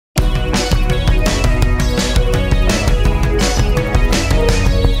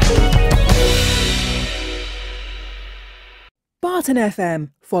Barton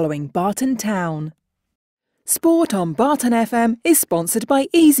FM, following Barton Town. Sport on Barton FM is sponsored by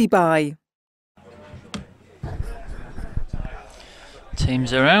Easy Buy.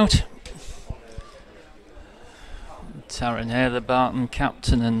 Teams are out. Taryn Hare, the Barton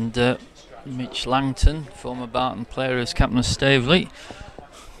captain, and Mitch Langton, former Barton player, as captain of Staveley.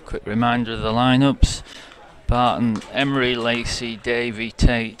 Quick reminder of the lineups: Barton, Emery, Lacey, Davey,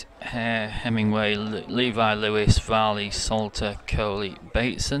 Tate, Hare, Hemingway, Levi, Lewis, Varley, Salter, Coley,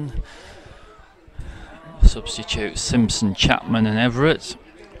 Bateson. Substitutes: Simpson, Chapman and Everett.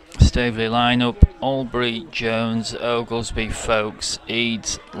 Staveley lineup: Albury, Jones, Oglesby, Folkes,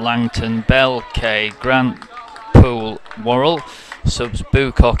 Eads, Langton, Bell, Kay, Grant, Poole, Worrell. Subs: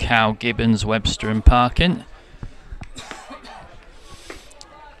 Bucock, Howe, Gibbons, Webster and Parkin.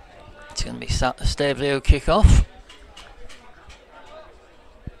 It's going to be Staveley who kick off.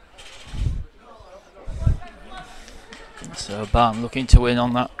 So Barton looking to win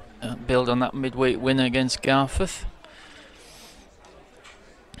on that, build on that midweek win against Garforth.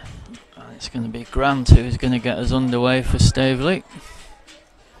 And it's going to be Grant who's going to get us underway for Staveley.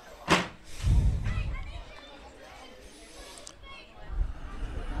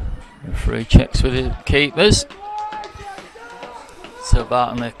 Referee checks with his keepers. So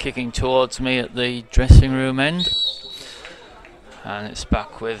Barton are kicking towards me at the dressing room end. And it's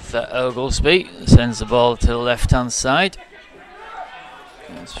back with Oglesby. Sends the ball to the left hand side.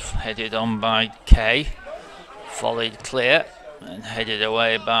 It's headed on by Kay. Volleyed clear and headed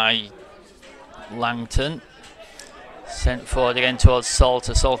away by Langton. Sent forward again towards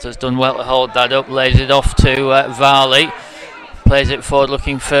Salter. Salter's done well to hold that up. Lays it off to Varley. Plays it forward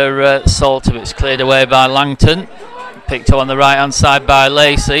looking for Salter, but it's cleared away by Langton. Picked up on the right hand side by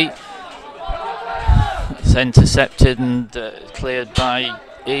Lacey. It's intercepted and cleared by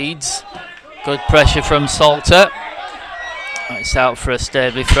Eads. Good pressure from Salter. It's out for a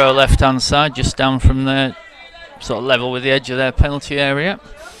Staveley throw left hand side, just down from there, sort of level with the edge of their penalty area.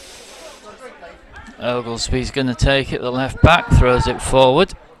 Oglesby's going to take it, the left back, throws it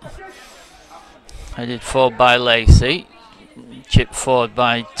forward. Headed forward by Lacey. Chipped forward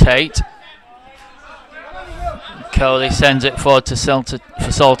by Tate. Coley sends it forward to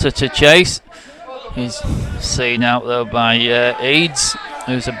Salter to chase. He's seen out though by Eads,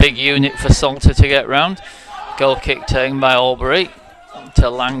 who's a big unit for Salter to get round. Goal kick taken by Albury to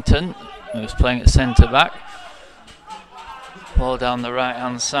Langton, who's playing at centre back. Ball down the right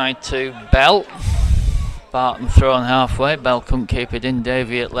hand side to Bell. Barton thrown halfway. Bell couldn't keep it in.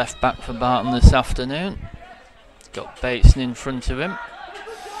 Davey at left back for Barton this afternoon. Got Bateson in front of him.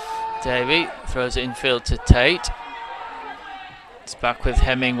 Davey throws it infield to Tate. It's back with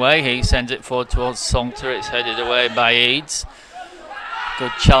Hemingway. He sends it forward towards Salter. It's headed away by Eads.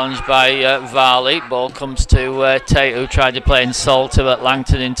 Good challenge by Varley. Ball comes to Tate, who tried to play in Salter, but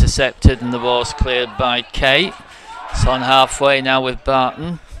Langton intercepted and the ball's cleared by Kay. It's on halfway now with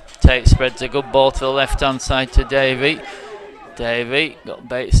Barton. Tate spreads a good ball to the left hand side to Davey. Davey got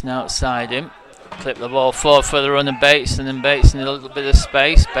Bateson outside him. Clip the ball forward for the run of Bateson, and Bateson in a little bit of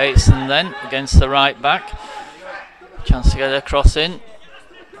space. Bateson then against the right back. Chance to get a cross in.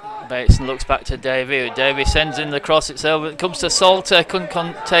 Bateson looks back to Davey. Davey sends in the cross. It's over. It comes to Salter.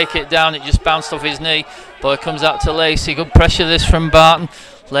 Couldn't take it down. It just bounced off his knee. Ball comes out to Lacey. Good pressure this from Barton.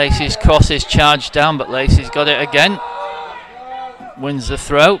 Lacey's cross is charged down, but Lacey's got it again. Wins the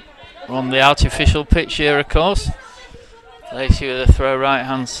throw. We're on the artificial pitch here, of course. Lacey with a throw right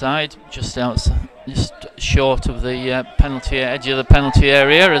hand side, just outside, just short of the penalty edge of the penalty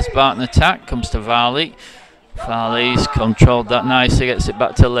area as Barton attack. Comes to Varley. Varley's controlled that nicely, gets it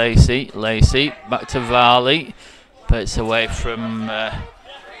back to Lacey. Lacey back to Varley, but it's away from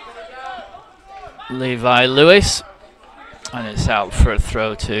Levi Lewis, and it's out for a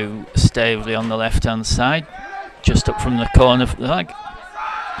throw to Staveley on the left hand side, just up from the corner of the leg.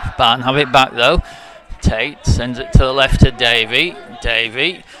 Barton have it back though. Tate sends it to the left to Davey.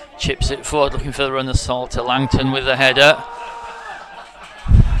 Davey chips it forward looking for the run of Salter. Langton with the header.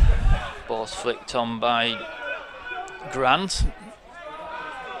 Ball's flicked on by Grant.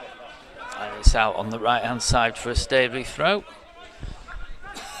 And it's out on the right hand side for a Staveley throw,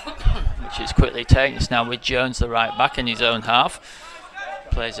 which is quickly taken. It's now with Jones, the right back, in his own half.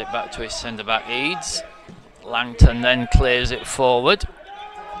 Plays it back to his centre back Eads. Langton then clears it forward.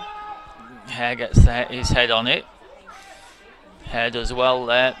 Hare gets his head on it. Hare does well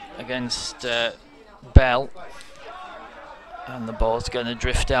there against Bell. And the ball's going to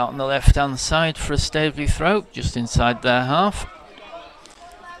drift out on the left hand side for a Staveley throw, just inside their half.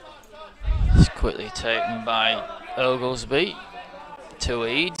 It's quickly taken by Oglesby to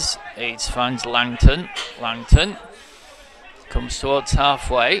Eads. Eads finds Langton. Langton Comes towards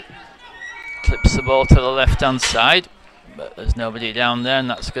halfway. Clips the ball to the left-hand side. But there's nobody down there, and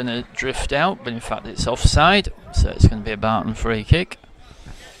that's going to drift out. But in fact, it's offside. So it's going to be a Barton free kick.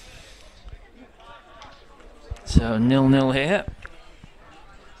 So 0-0 here.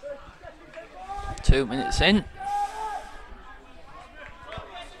 2 minutes in.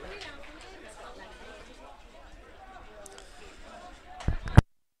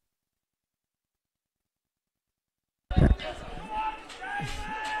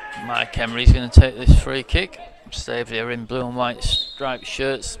 Mike Emery's going to take this free kick. Staveley are in blue and white striped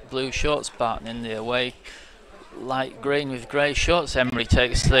shirts, blue shorts. Barton in the away light green with grey shorts. Emery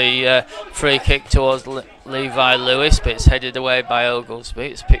takes the free kick towards Levi Lewis, but it's headed away by Oglesby.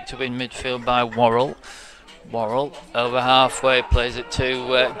 It's picked up in midfield by Worrell. Worrell over halfway, plays it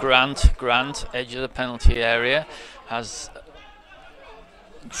to Grant. Grant, edge of the penalty area, has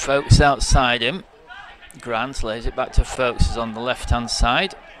Folks outside him. Grant lays it back to Folks, who's on the left hand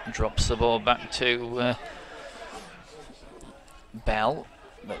side. Drops the ball back to Bell,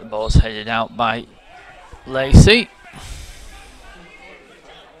 but the ball's headed out by Lacey.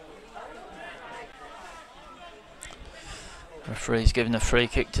 Referee's given a free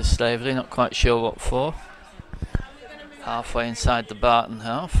kick to Staveley, not quite sure what for. Halfway inside the Barton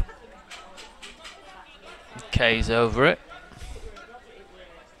half. Kay's over it.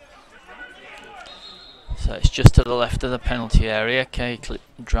 So it's just to the left of the penalty area. Kay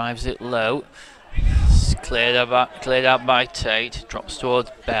drives it low. It's cleared out by Tate. Drops towards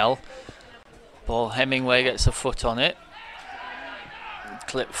Bell. Ball, Hemingway gets a foot on it.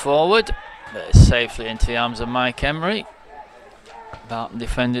 Clip forward, but it's safely into the arms of Mike Emery. Barton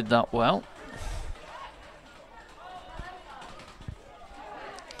defended that well.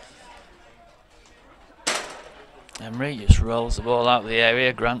 Emery just rolls the ball out of the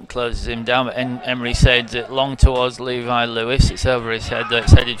area. Grant closes him down, but Emery sends it long towards Levi Lewis. It's over his head, though.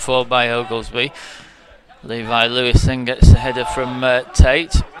 It's headed forward by Oglesby. Levi Lewis then gets the header from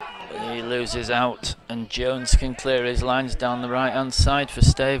Tate. He loses out, and Jones can clear his lines down the right hand side for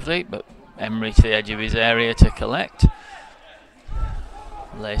Staveley, but Emery to the edge of his area to collect.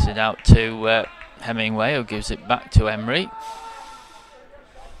 Lays it out to Hemingway, who gives it back to Emery.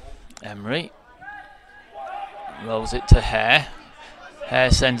 Emery rolls it to Hare. Hare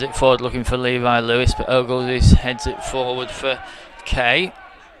sends it forward looking for Levi Lewis, but Oglesby heads it forward for Kay.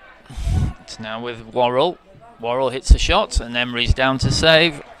 It's now with Worrell. Worrell hits a shot, and Emery's down to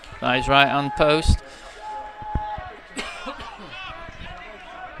save by his right hand post.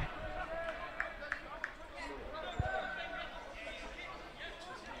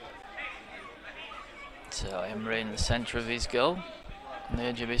 So Emery in the centre of his goal, on the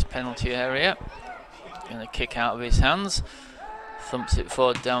edge of his penalty area. Going to kick out of his hands. Thumps it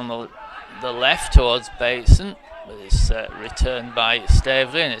forward down the left towards Bateson, but it's returned by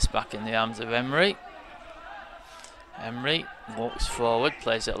Staveley, and it's back in the arms of Emery. Emery walks forward,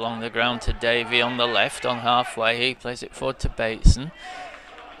 plays it along the ground to Davey on the left on halfway. He plays it forward to Bateson.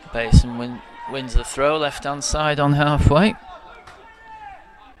 Bateson wins the throw, left hand side on halfway.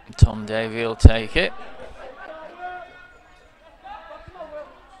 Tom Davey will take it.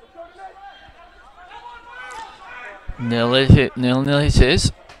 Nil it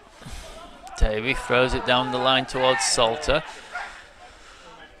is. Davey throws it down the line towards Salter.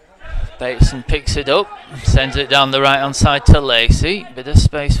 Bateson picks it up, sends it down the right hand side to Lacey. Bit of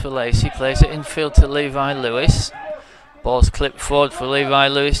space for Lacey, plays it infield to Levi Lewis. Ball's clipped forward for Levi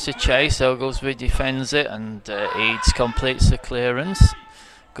Lewis to chase. Oglesby defends it, and Eads completes the clearance.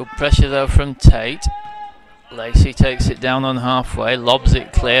 Good pressure though from Tate. Lacey takes it down on halfway, lobs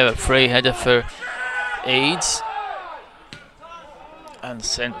it clear, a free header for Eads. And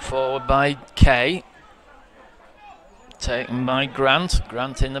sent forward by Kay. Taken by Grant.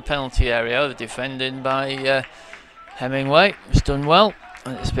 Grant in the penalty area. The defending by Hemingway. It's done well.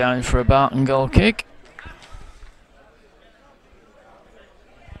 And it's behind for a Barton goal kick.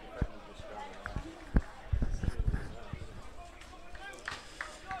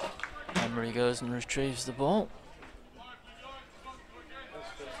 Emery goes and retrieves the ball.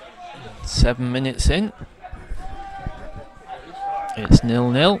 7 minutes in. It's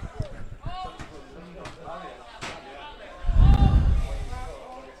 0-0.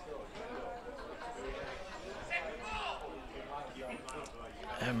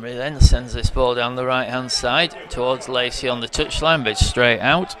 Emery then sends this ball down the right hand side towards Lacey on the touchline, but it's straight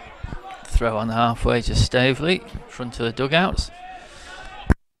out. Throw on halfway to Staveley, front of the dugouts.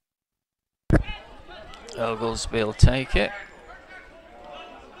 Oglesby will take it.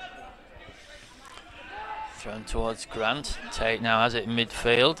 Thrown towards Grant. Tate now has it in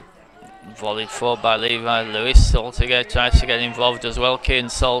midfield. Volleyed forward by Levi Lewis. Salter tries to get involved as well. Kean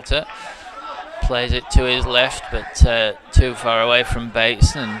Salter plays it to his left, but too far away from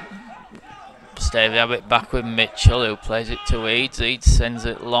Bateson. And Staveley have it back with Mitchell, who plays it to Eads. Eads sends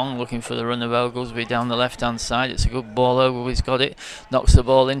it long, looking for the run of Oglesby down the left-hand side. It's a good ball. Oglesby's got it. Knocks the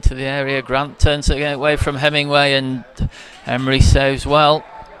ball into the area. Grant turns it away from Hemingway, and Emery saves well.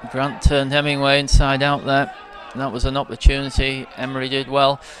 Grant turned Hemingway inside out there. That was an opportunity. Emery did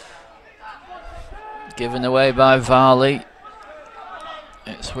well. Given away by Varley.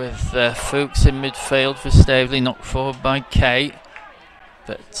 It's with Fuchs in midfield for Staveley, knocked forward by Kay.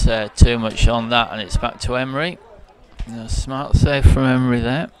 But too much on that, and it's back to Emery. A smart save from Emery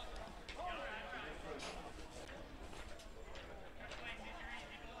there.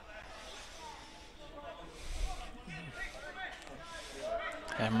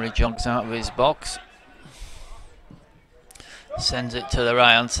 Emery jogs out of his box. Sends it to the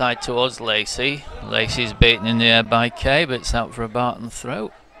right hand side towards Lacey. Lacey's beaten in the air by Kay, but it's out for a Barton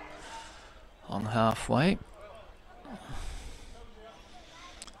throw on halfway.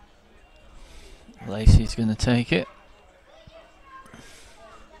 Lacey's going to take it.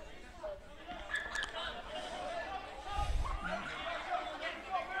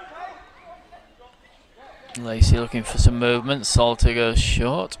 Lacey looking for some movement. Salter goes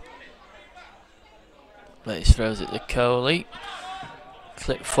short. Lacey throws it to Coley.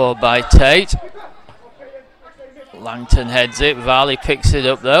 Clipped forward by Tate. Langton heads it. Varley picks it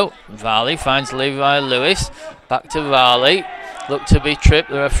up though. Varley finds Levi Lewis. Back to Varley. Look to be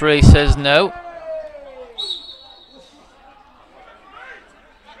tripped. The referee says no.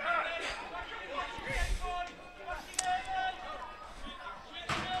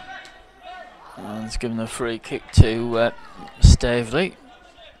 And it's given a free kick to Staveley.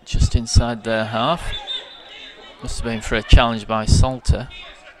 Just inside their half. Must have been for a challenge by Salter.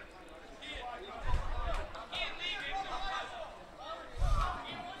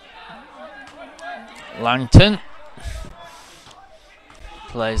 Langton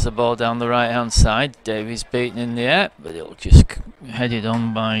plays the ball down the right hand side. Davies beaten in the air, but it'll just headed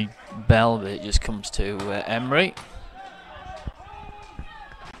on by Bell, but it just comes to Emery.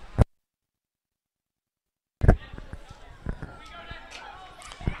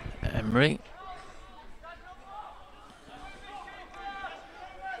 Emery.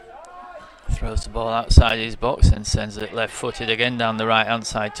 Throws the ball outside his box and sends it left footed again down the right hand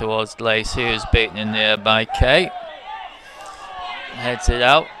side towards Lacey, who's beaten in the air by Kay. Heads it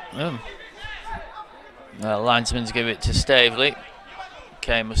out. Linesman's give it to Staveley.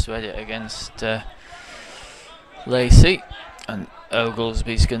 Kay must have had it against Lacey, and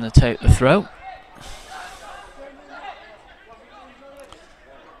Oglesby's going to take the throw.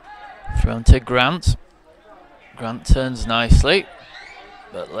 Thrown to Grant. Grant turns nicely,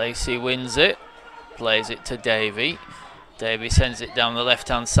 but Lacey wins it. Plays it to Davey. Davey sends it down the left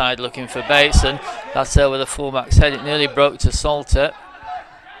hand side looking for Bateson. That's over the fullback's head. It nearly broke to Salter.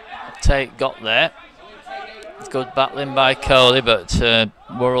 Tate got there. Good battling by Coley, but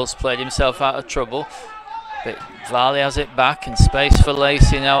Worrell's played himself out of trouble. But Varley has it back, and space for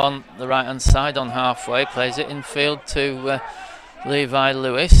Lacey now on the right hand side on halfway. Plays it in field to Levi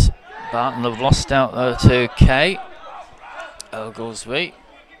Lewis. Barton have lost out though to Kay. Oglesby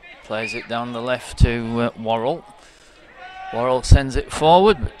plays it down the left to Worrell. Worrell sends it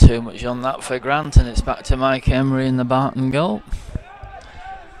forward, but too much on that for Grant, and it's back to Mike Emery in the Barton goal.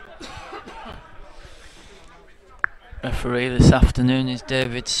 Referee this afternoon is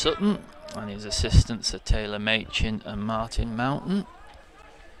David Sutton, and his assistants are Taylor Machin and Martin Mountain.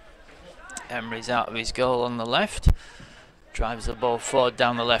 Emery's out of his goal on the left. Drives the ball forward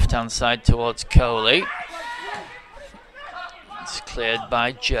down the left hand side towards Coley. It's cleared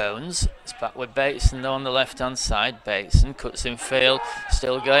by Jones. It's back with Bateson though on the left hand side. Bateson cuts in field,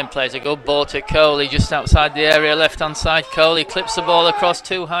 still going, plays a good ball to Coley just outside the area left hand side. Coley clips the ball across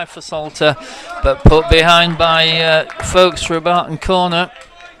too high for Salter, but put behind by Folks for a Barton corner.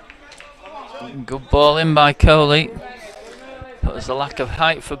 Good ball in by Coley, but there's a lack of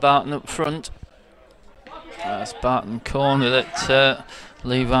height for Barton up front. That's Barton corner that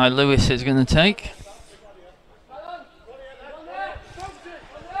Levi Lewis is going to take.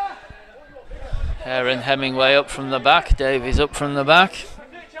 Aaron Hemingway up from the back, Davies up from the back.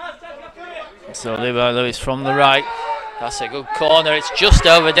 So Levi Lewis from the right. That's a good corner, it's just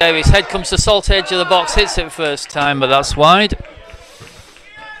over Davies' head, comes to Salter, edge of the box, hits it first time, but that's wide.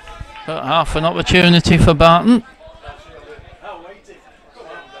 But half an opportunity for Barton.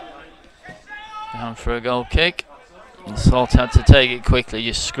 Down for a goal kick. And Salter had to take it quickly,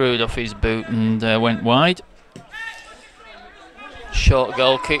 just screwed off his boot and went wide. Short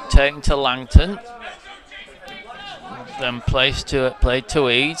goal kick taken to Langton. Then played to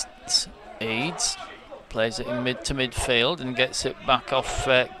Eads. Eads plays it in mid to midfield and gets it back off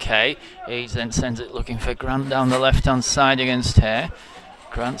Kay. Eads then sends it looking for Grant down the left hand side against Hare.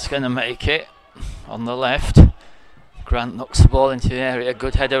 Grant's going to make it on the left. Grant knocks the ball into the area.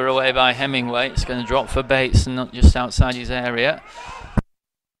 Good header away by Hemingway. It's going to drop for Bateson, not just outside his area.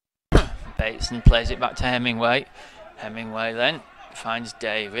 Bateson plays it back to Hemingway. Hemingway then finds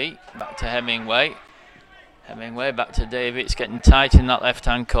Davey. Back to Hemingway. Hemingway back to Davey. It's getting tight in that left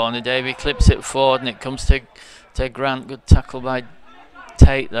hand corner. Davey clips it forward and it comes to Grant. Good tackle by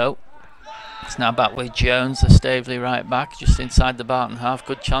Tate though. It's now back with Jones, the Staveley right back, just inside the Barton half.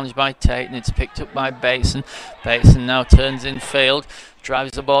 Good challenge by Tate and it's picked up by Bateson. Bateson now turns in field,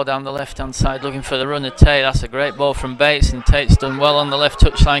 drives the ball down the left hand side looking for the runner Tate. That's a great ball from Bateson. Tate's done well on the left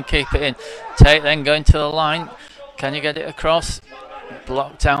touchline, keep it in. Tate then going to the line. Can you get it across?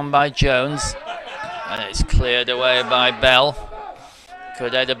 Blocked down by Jones. And it's cleared away by Bell.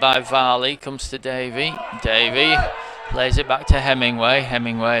 Good header by Varley. Comes to Davey. Davey lays it back to Hemingway.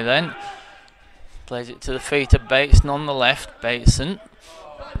 Hemingway then plays it to the feet of Bateson on the left. Bateson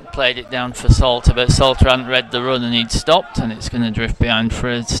played it down for Salter, but Salter hadn't read the run and he'd stopped, and it's going to drift behind for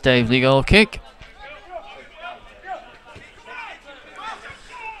a Staveley goal kick.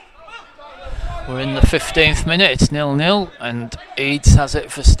 We're in the 15th minute. It's 0-0, and Eads has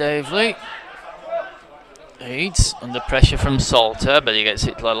it for Staveley. Eads under pressure from Salter, but he gets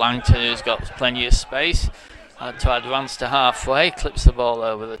it to Langton, who's got plenty of space. Had to advance to halfway, clips the ball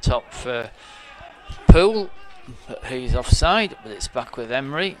over the top for Poole, but he's offside, but it's back with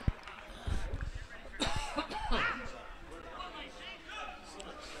Emery.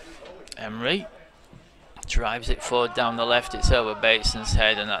 Emery drives it forward down the left, it's over Bateson's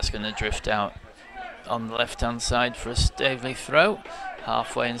head, and that's going to drift out on the left hand side for a Staveley throw.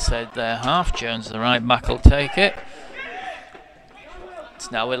 Halfway inside their half. Jones, the right back, will take it.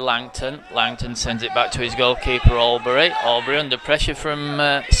 It's now with Langton. Langton sends it back to his goalkeeper Albury. Albury under pressure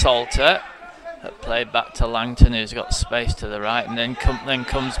from Salter. Played back to Langton, who's got space to the right, and then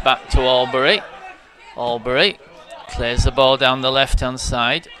comes back to Albury. Albury clears the ball down the left hand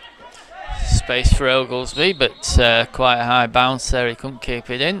side. Space for Oglesby, but quite a high bounce there. He couldn't keep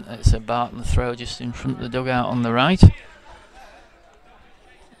it in. It's a Barton throw just in front of the dugout on the right.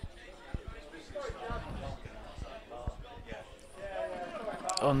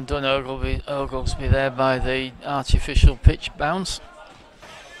 Undone Oglesby there by the artificial pitch bounce.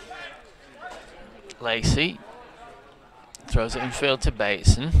 Lacey throws it in field to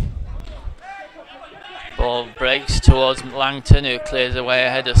Bateson. Ball breaks towards Langton, who clears away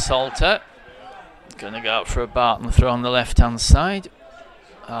ahead of Salter. Going to go out for a Barton throw on the left hand side,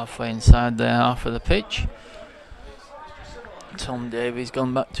 halfway inside their half of the pitch. Tom Davies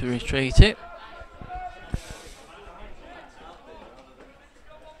gone back to retreat it.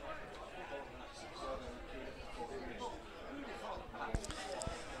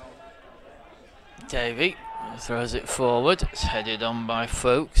 Davey throws it forward. It's headed on by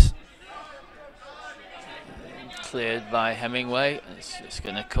Folks. Cleared by Hemingway. It's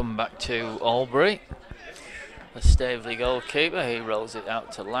going to come back to Albury. The Staveley goalkeeper. He rolls it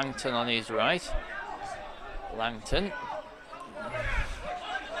out to Langton on his right. Langton.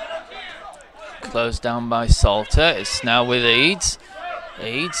 Closed down by Salter. It's now with Eads.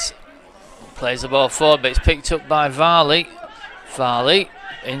 Eads plays the ball forward, but it's picked up by Varley. Varley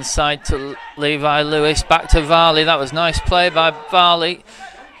inside to Levi Lewis, back to Varley. That was nice play by Varley.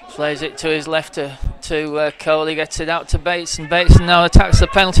 Plays it to his left to Coley, gets it out to Bateson. Bateson now attacks the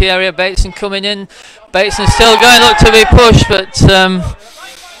penalty area. Bateson coming in. Bateson still going, look to be pushed, but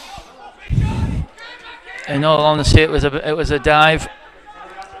in all honesty, it was a dive.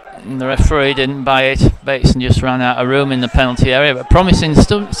 And the referee didn't buy it. Bateson just ran out of room in the penalty area, but promising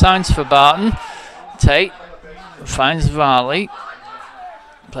signs for Barton. Tate finds Varley.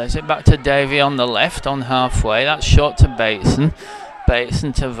 Plays it back to Davey on the left, on halfway. That's short to Bateson.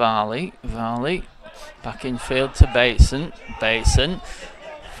 Bateson to Varley. Varley back in field to Bateson. Bateson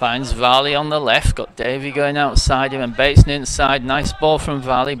finds Varley on the left. Got Davey going outside him and Bateson inside. Nice ball from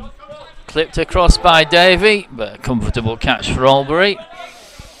Varley. Clipped across by Davey, but a comfortable catch for Albury.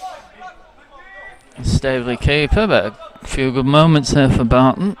 Staveley keeper, but a few good moments there for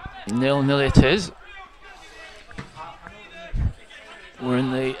Barton. 0-0 it is. We're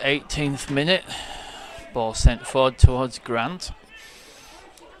in the 18th minute. Ball sent forward towards Grant.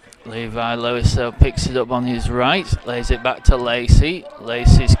 Levi Lewis though picks it up on his right, lays it back to Lacey.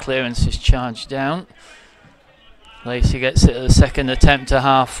 Lacey's clearance is charged down. Lacey gets it at the second attempt to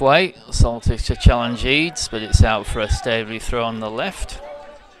halfway. Salter to challenge Eads, but it's out for a Staveley throw on the left.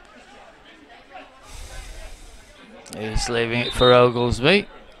 He's leaving it for Oglesby.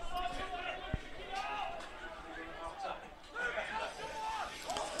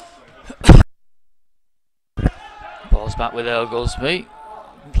 Ball's back with Oglesby.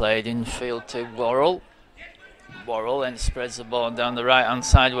 Played infield to Worrell. Worrell then spreads the ball down the right hand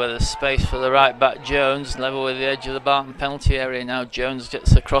side where there's space for the right back Jones, level with the edge of the Barton penalty area. Now Jones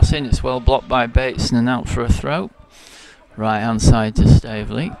gets the cross in, it's well blocked by Bateson and out for a throw. Right hand side to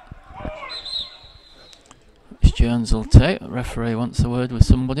Staveley, which Jones will take. The referee wants a word with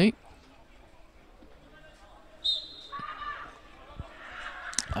somebody.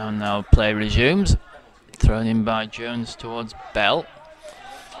 And now play resumes, thrown in by Jones towards Bell.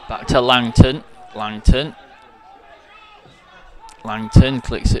 Back to Langton. Langton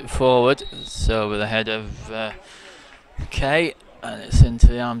clicks it forward, so with the head of Kay, and it's into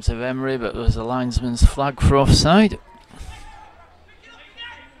the arms of Emery, but there's a linesman's flag for offside.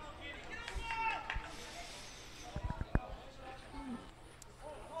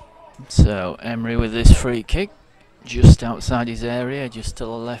 So Emery with this free kick, just outside his area, just to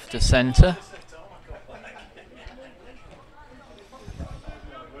the left of centre.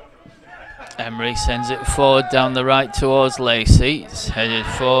 Emery sends it forward down the right towards Lacey. It's headed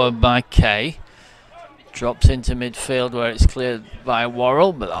forward by Kay. Drops into midfield where it's cleared by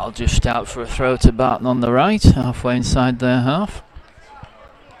Worrell, but that'll just out for a throw to Barton on the right, halfway inside their half.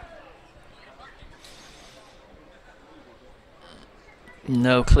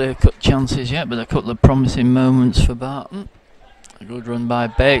 No clear-cut chances yet, but a couple of promising moments for Barton. A good run by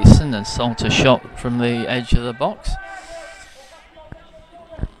Bateson and Salter shot from the edge of the box.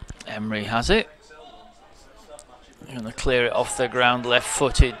 Emery has it. Going to clear it off the ground,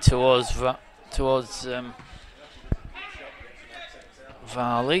 left-footed towards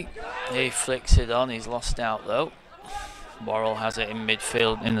Varley. He flicks it on. He's lost out though. Worrell has it in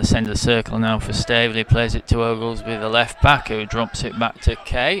midfield in the centre circle now for Staveley. Plays it to Oglesby, the left back, who drops it back to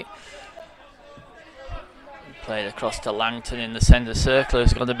Kay. Played across to Langton in the centre circle,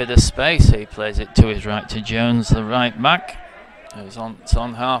 who's got a bit of space. He plays it to his right to Jones, the right back. It's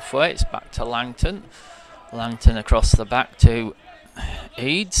on halfway, it's back to Langton. Langton across the back to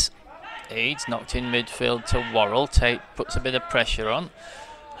Eads. Eads knocked in midfield to Worrell. Tate puts a bit of pressure on.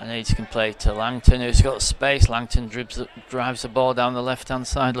 And Eads can play to Langton, who's got space. Langton drives the ball down the left hand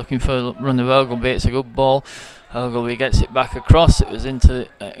side looking for a run of Oglesby. It's a good ball. Oglesby gets it back across. It was into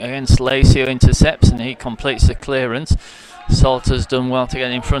against Lacey, who intercepts, and he completes the clearance. Salter's done well to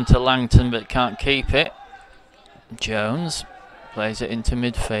get in front of Langton, but can't keep it. Jones plays it into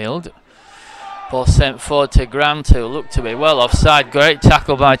midfield. Ball sent forward to Grant, who looked to be well offside. Great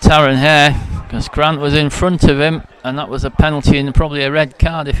tackle by Taron Hare, because Grant was in front of him, and that was a penalty and probably a red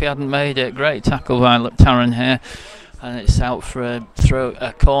card if he hadn't made it. Great tackle by Taron Hare, and it's out for a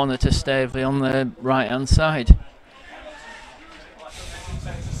corner to Staveley on the right hand side.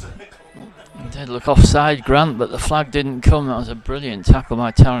 He did look offside, Grant, but the flag didn't come. That was a brilliant tackle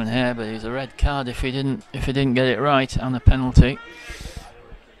by Taron Hare, but he's a red card if he didn't get it right, and a penalty.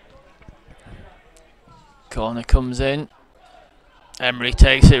 Corner comes in. Emery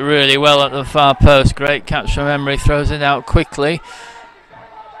takes it really well at the far post. Great catch from Emery. Throws it out quickly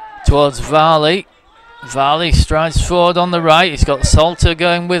towards Varley. Varley strides forward on the right. He's got Salter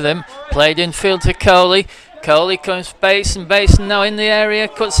going with him. Played infield to Coley. Coley comes Bateson. Bateson now in the area.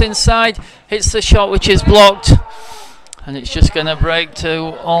 Cuts inside. Hits the shot, which is blocked. And it's just going to break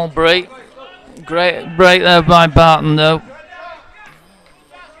to Albury. Great break there by Barton though.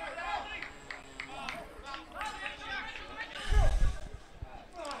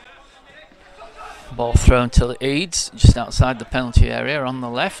 Ball thrown to Eads, just outside the penalty area on the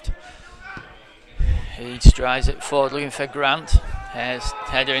left. Eads drives it forward looking for Grant. Hare's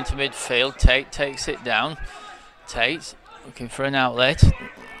header into midfield. Tate takes it down. Tate looking for an outlet.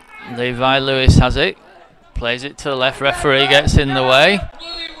 Levi Lewis has it. Plays it to the left. Referee gets in the way.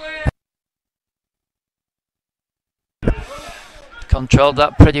 Controlled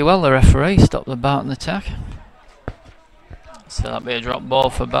that pretty well, the referee. Stopped the Barton attack. So that'll be a drop ball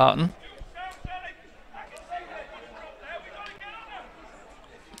for Barton.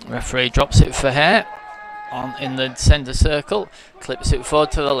 Referee drops it for Hare in the centre circle, clips it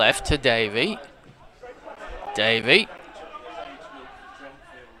forward to the left to Davey. Davey,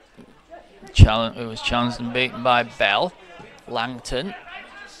 who was challenged and beaten by Bell. Langton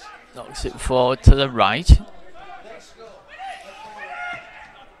knocks it forward to the right.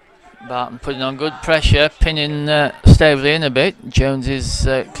 Barton putting on good pressure, pinning Staveley in a bit. Jones's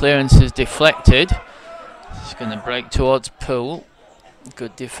clearance is deflected. He's going to break towards Poole.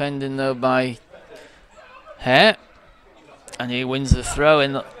 Good defending though by Hare. And he wins the throw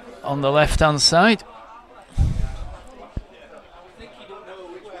in on the left hand side.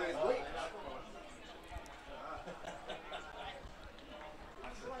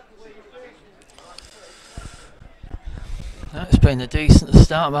 That's been a decent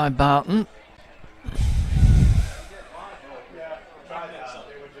start by Barton.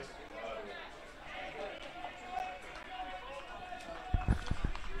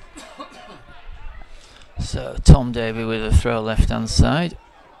 So Tom Davey with a throw left hand side.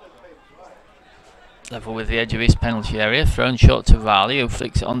 Level with the edge of his penalty area. Thrown short to Varley, who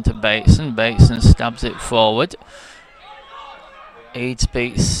flicks it on to Bateson. Bateson stabs it forward. Eads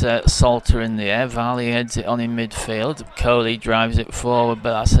beats Salter in the air. Varley heads it on in midfield. Coley drives it forward,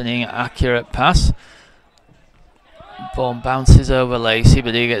 but that's an inaccurate pass. Ball bounces over Lacey,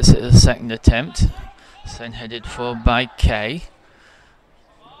 but he gets it at the second attempt. Then headed forward by Kay.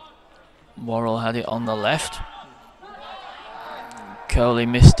 Worrell had it on the left. Coley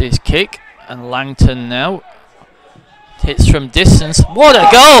missed his kick, and Langton now hits from distance. What a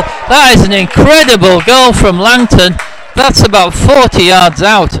goal! That is an incredible goal from Langton. That's about 40 yards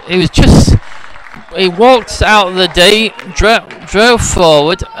out. He walked out of the D, drove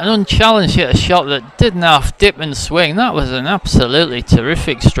forward, and unchallenged hit a shot that didn't half dip and swing. That was an absolutely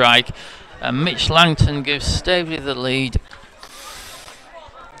terrific strike, and Mitch Langton gives Staveley the lead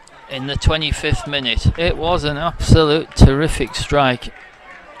in the 25th minute. It was an absolute terrific strike.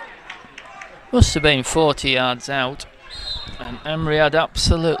 Must have been 40 yards out, and Emery had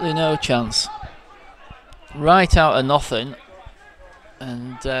absolutely no chance. Right out of nothing,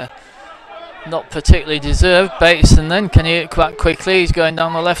 and not particularly deserved. Bateson then, can he hit quite quickly? He's going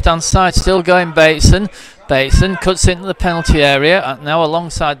down the left hand side, still going Bateson. Bateson cuts into the penalty area, and now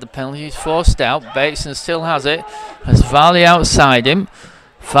alongside the penalty, he's forced out. Bateson still has it, has Varley outside him.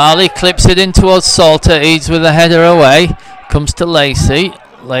 Varley clips it in towards Salter, Eads with a header away, comes to Lacey.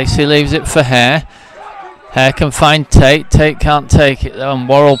 Lacey leaves it for Hare. Hare can find Tate. Tate can't take it though, and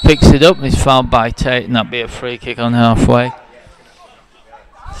Worrell picks it up and he's fouled by Tate, and that'd be a free kick on halfway.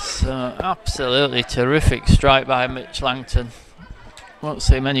 So absolutely terrific strike by Mitch Langton. Won't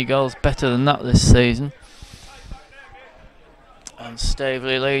see many goals better than that this season. And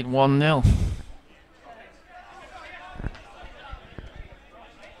Staveley lead 1-0.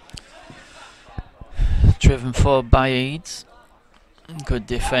 Driven forward by Eads. Good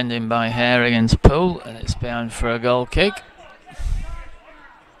defending by Hare against Poole, and it's behind for a goal kick.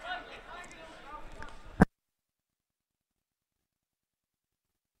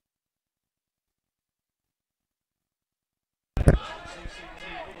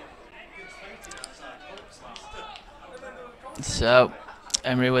 So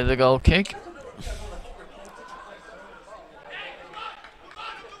Emery with the goal kick.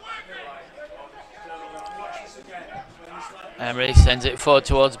 Emery sends it forward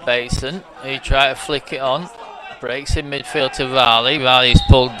towards Bateson. He tried to flick it on. Breaks in midfield to Varley. Varley's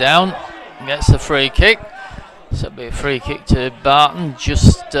pulled down. Gets the free kick. So it'll be a free kick to Barton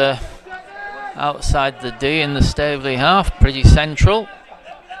just outside the D in the Staveley half. Pretty central.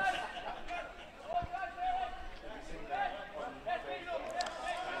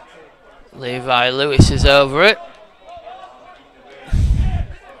 Levi Lewis is over it.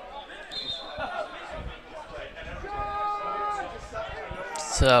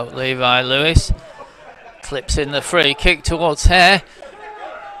 So Levi Lewis clips in the free kick towards Hare.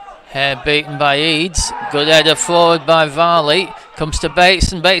 Hare beaten by Eads. Good header forward by Varley. Comes to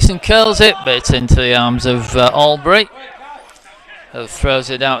Bateson. Bateson curls it, but it's into the arms of Albury, who throws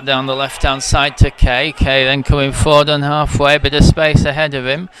it out down the left hand side to Kay. Kay then coming forward on halfway, bit of space ahead of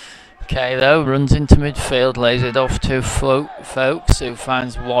him. Kay though runs into midfield, lays it off to Folks, who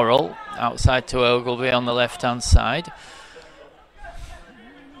finds Worrell outside to Ogilvy on the left hand side.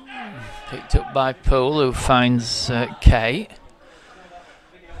 Picked up by Poole, who finds Kay.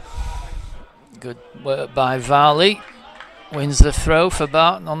 Good work by Varley. Wins the throw for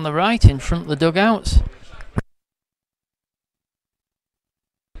Barton on the right in front of the dugouts.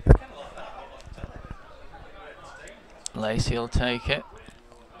 Lacey will take it.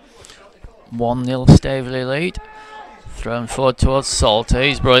 1-0 Staveley lead. Thrown forward towards Salter.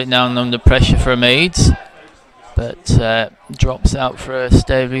 He's brought it down under pressure from Eads, but drops out for a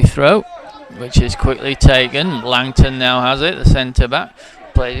Staveley throw, which is quickly taken. Langton now has it, the centre back.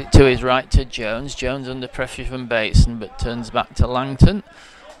 Plays it to his right to Jones. Jones under pressure from Bateson, but turns back to Langton.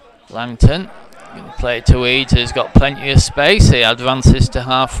 Langton going to play it to Eads, who's got plenty of space. He advances to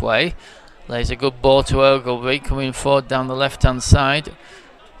halfway. Lays a good ball to Ogilvy, coming forward down the left hand side.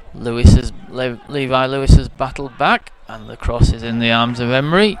 Levi Lewis has battled back, and the cross is in the arms of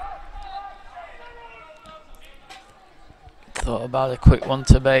Emery. Thought about a quick one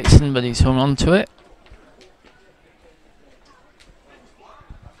to Bateson, but he's hung on to it.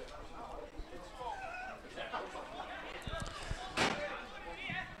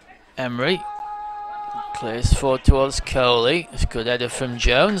 Emery clears forward towards Coley. It's a good header from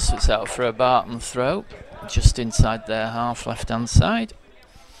Jones. It's out for a Barton throw, just inside their half left hand side.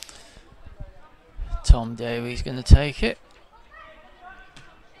 Tom Davies going to take it.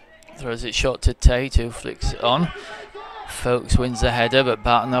 Throws it short to Tate, who flicks it on. Folkes wins the header, but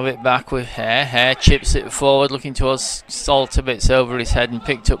Barton have it back with Hare. Hare chips it forward, looking towards Salter, but it's over his head and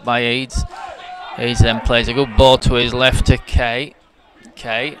picked up by Eads. Eads then plays a good ball to his left to Kay.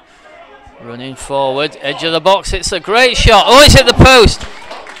 Kay running forward, edge of the box. It's a great shot. Oh, it's hit the post.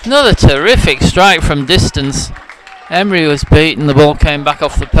 Another terrific strike from distance. Emery was beaten. The ball came back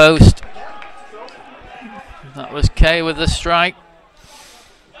off the post. That was Kay with the strike.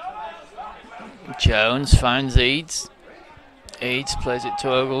 Jones finds Eads. Eads plays it to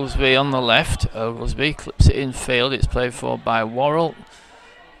Oglesby on the left. Oglesby clips it in field. It's played for by Worrell.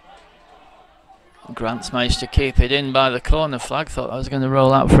 Grant's managed to keep it in by the corner flag. Thought I was going to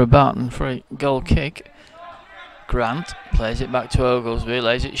roll out for a Barton for a goal kick. Grant plays it back to Oglesby.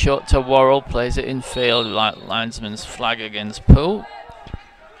 Lays it short to Worrell. Plays it in field. Linesman's flag against Poole.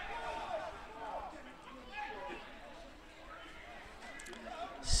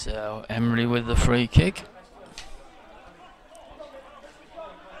 So Emery with the free kick.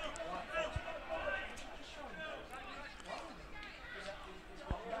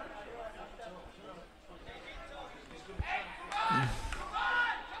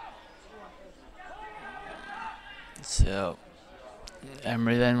 So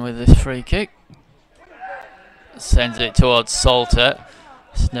Emery then with this free kick sends it towards Salter.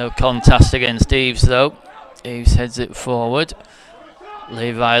 There's no contest against Eves though. Eves heads it forward.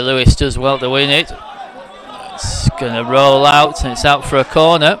 Levi Lewis does well to win it. It's going to roll out and it's out for a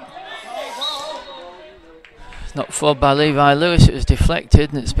corner. It's not forward by Levi Lewis, it was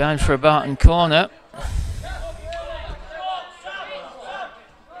deflected and it's behind for a Barton corner.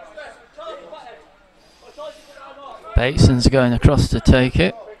 Bateson's going across to take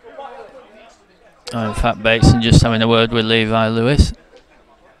it. Oh, in fact, Bateson just having a word with Levi Lewis.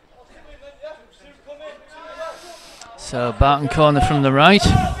 So Barton corner from the right.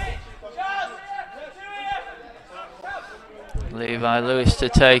 Levi Lewis to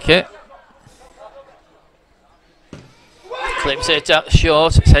take it. Clips it out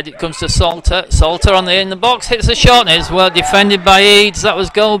short. Its head, it comes to Salter. Salter on the in the box, hits the shot and is well defended by Eads. That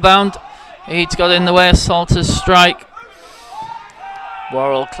was goal bound. Eads got in the way of Salter's strike.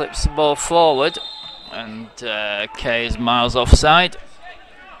 Worrell clips the ball forward and Kay is miles offside.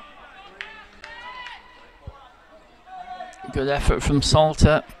 Good effort from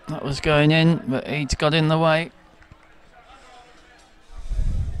Salter. That was going in, but Eads got in the way.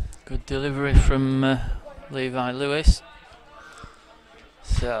 Good delivery from Levi Lewis.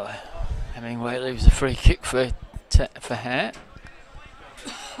 So Hemingway leaves a free kick for Hare.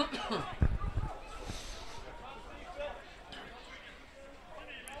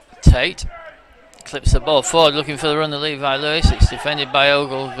 Tate clips the ball forward, looking for the run of Levi Lewis. It's defended by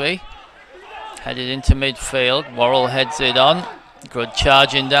Oglesby. Headed into midfield. Worrell heads it on. Good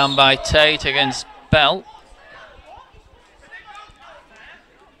charging down by Tate against Bell.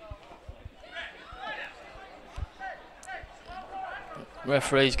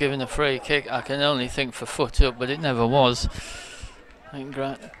 Referee's giving a free kick. I can only think for foot up, but it never was. I think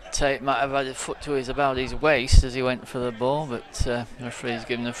Tate might have had a foot to about his waist as he went for the ball, but referee's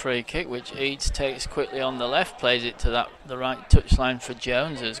given a free kick, which Eads takes quickly on the left, plays it to the right touchline for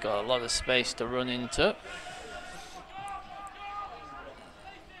Jones, who's got a lot of space to run into.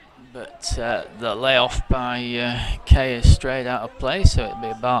 But the layoff by Kay is straight out of play, so it'll be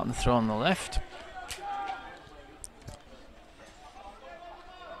a Barton throw on the left.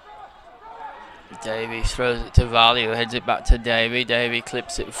 Davies throws it to Valley, who heads it back to Davy. Davy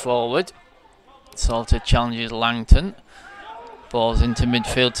clips it forward. Salter challenges Langton. Ball's into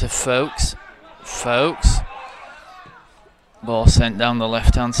midfield to Folkes. Folkes. Ball sent down the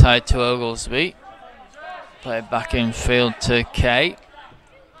left hand side to Oglesby. Played back in field to Kay.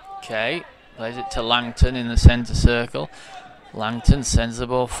 Kay plays it to Langton in the centre circle. Langton sends the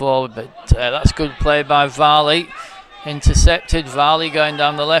ball forward, but that's good play by Varley. Intercepted. Varley going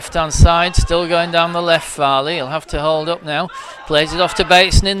down the left hand side, still going down the left. Varley, he'll have to hold up now. Plays it off to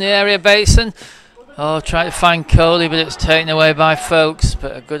Bateson in the area. Bateson, oh, trying to find Coley, but it's taken away by Folkes.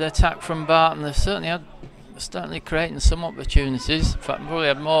 But a good attack from Barton. They've certainly had certainly creating some opportunities. In fact, probably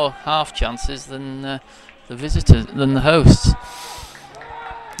had more half chances than the visitors, than the hosts.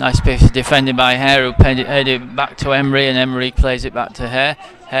 Nice piece of defending by Hare, who headed it back to Emery, and Emery plays it back to Hare.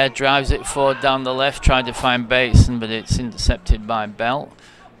 Hare drives it forward down the left, trying to find Bateson, but it's intercepted by Bell.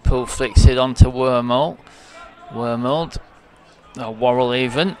 Poole flicks it onto Wormold. Worrell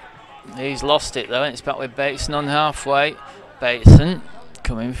even. He's lost it though, and it's back with Bateson on halfway. Bateson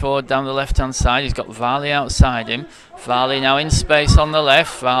coming forward down the left hand side. He's got Varley outside him. Varley now in space on the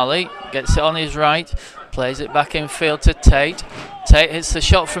left. Varley gets it on his right, plays it back in field to Tate. Tate hits the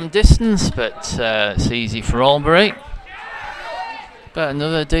shot from distance, but it's easy for Albury. But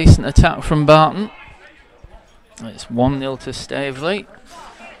another decent attack from Barton. It's 1-0 to Staveley.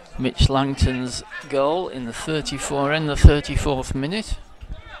 Mitch Langton's goal in the 34th minute.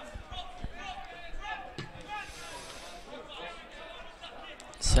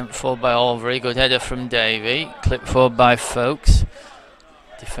 Sent forward by Albury, good header from Davey, clipped forward by Folkes.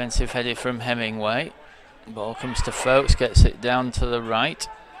 Defensive header from Hemingway. Ball comes to Folkes, gets it down to the right.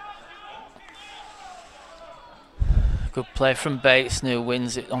 Good play from Bateson, who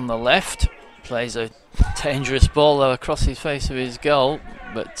wins it on the left. Plays a dangerous ball though across his face of his goal,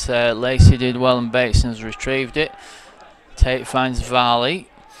 but Lacey did well and Bateson's retrieved it. Tate finds Varley.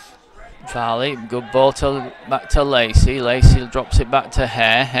 Varley, good ball back to Lacey. Lacey drops it back to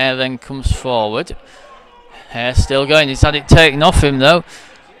Hare. Hare then comes forward. Hare still going. He's had it taken off him though.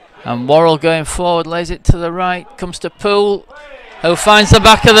 And Worrell going forward, lays it to the right. Comes to Poole, who finds the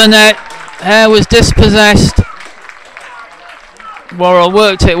back of the net. Hare was dispossessed. Worrell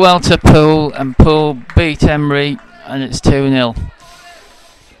worked it well to Poole, and Poole beat Emery, and it's 2-0.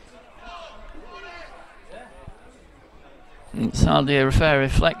 It's hardly a fair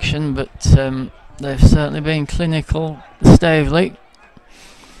reflection, but they've certainly been clinical, Staveley.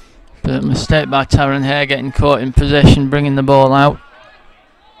 But a mistake by Taron Hare, getting caught in possession, bringing the ball out.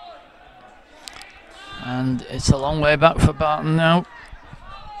 And it's a long way back for Barton now.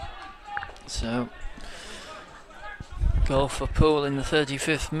 So, goal for Poole in the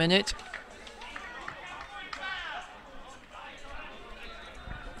 35th minute.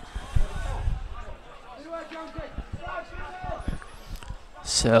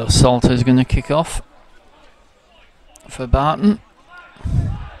 So Salter's going to kick off for Barton.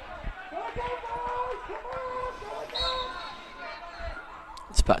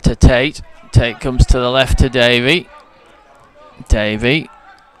 It's back to Tate. Tate comes to the left to Davey. Tate.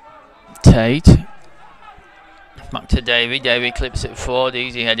 Back to Davey. Davey clips it forward.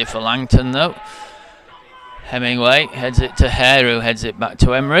 Easy header for Langton though. Hemingway heads it to Hare, who heads it back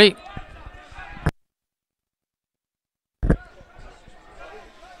to Emery.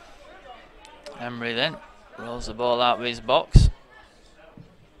 Emery then rolls the ball out of his box.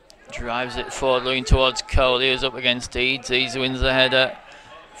 Drives it forward, looking towards Coley, who's up against Eads. Eads wins the header.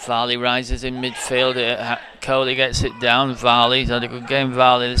 Varley rises in midfield. Coley gets it down. Varley's had a good game,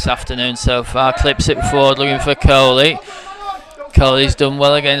 Varley, this afternoon so far. Clips it forward, looking for Coley. Coley's done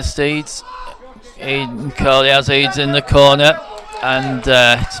well against Eads. Coley has Eads in the corner, and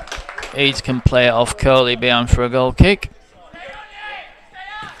Eads can play it off Coley behind for a goal kick.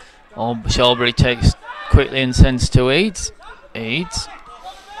 Albury takes quickly and sends to Eads. Eads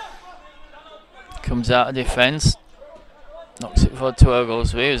comes out of defence. Knocks it forward to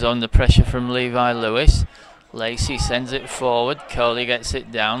Oglesby, who's under pressure from Levi Lewis. Lacey sends it forward. Coley gets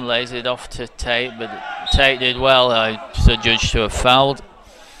it down, lays it off to Tate, but Tate did well. I was adjudged to have fouled.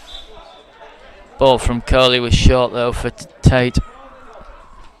 Ball from Coley was short though for Tate.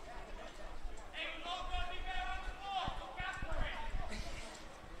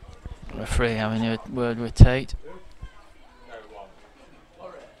 Referee having a word with Tate.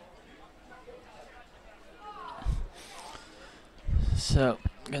 So,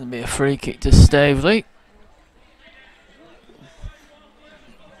 going to be a free kick to Staveley.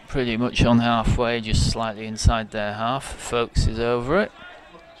 Pretty much on halfway, just slightly inside their half. Folkes is over it.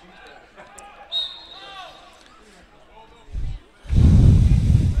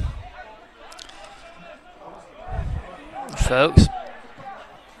 Folkes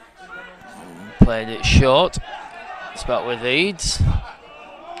played it short. It's back with Eads.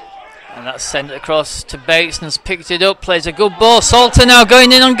 And that's sent across to Bateson's picked it up, plays a good ball. Salter now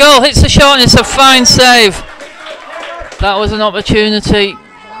going in on goal, hits the shot, and it's a fine save. That was an opportunity.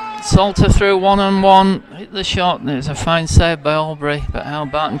 Salter through one-on-one, hit the shot, and it's a fine save by Albury. But how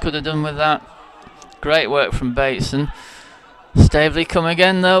Barton could have done with that. Great work from Bateson. Staveley come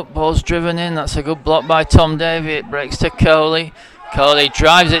again though, ball's driven in, that's a good block by Tom Davey. It breaks to Coley. Coley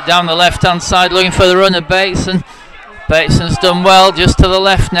drives it down the left-hand side, looking for the run of Bateson. Bateson's done well, just to the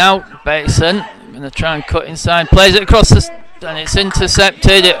left now. Bateson Going to try and cut inside. Plays it across the... and it's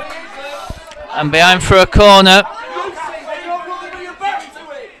intercepted. And behind for a corner.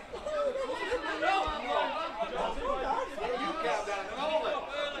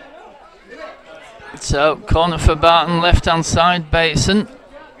 So, corner for Barton, left-hand side, Bateson.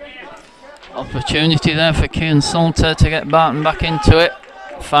 Opportunity there for Kean Salter to get Barton back into it.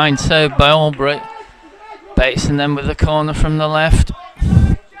 Fine save by Albury. Bateson then with the corner from the left.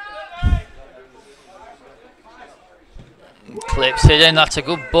 Clips it in, that's a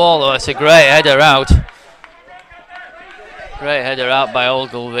good ball though, it's a great header out. Great header out by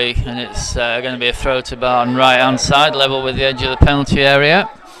Ogilvie, and it's going to be a throw to Barton, right hand side, level with the edge of the penalty area.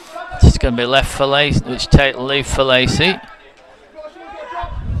 It's going to be left for Lacey, which take the leave for Lacey.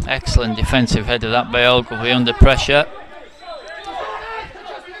 Excellent defensive header that by Ogilvie under pressure.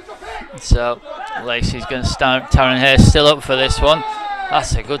 So Lacey's going to start. Taryn Hare still up for this one.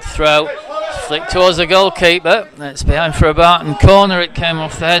 That's a good throw. Flick towards the goalkeeper. It's behind for a Barton corner. It came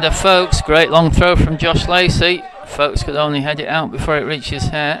off the head of Folkes. Great long throw from Josh Lacey. Folkes could only head it out before it reaches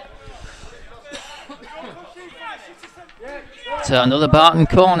Hare. So another Barton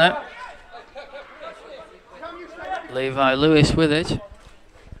corner. Levi Lewis with it.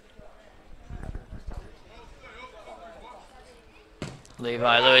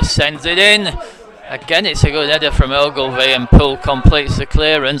 Levi Lewis sends it in. Again, it's a good header from Ogilvie, and Poole completes the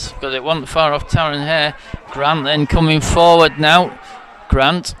clearance, but it wasn't far off Taryn Hare. Grant then coming forward now.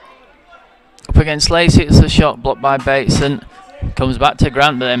 Grant up against Lacey. It's a shot blocked by Bateson. Comes back to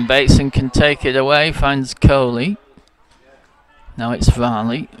Grant, but then Bateson can take it away. Finds Coley. Now it's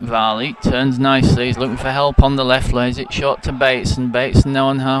Varley. Varley turns nicely. He's looking for help on the left. Lays it short to Bateson. Bateson now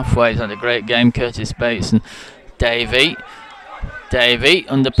on halfway. He's had a great game, Curtis Bateson. Davey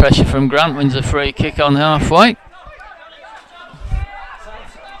under pressure from Grant wins a free kick on halfway.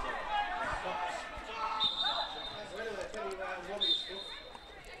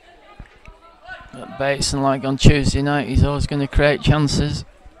 But Bateson, like on Tuesday night, he's always going to create chances.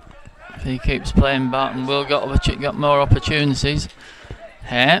 If he keeps playing, Barton will got more opportunities.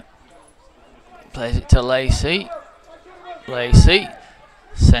 Hare plays it to Lacey. Lacey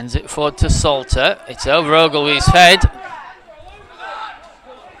sends it forward to Salter. It's over Ogilvie's head.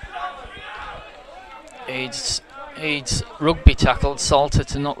 Eads rugby tackled Salter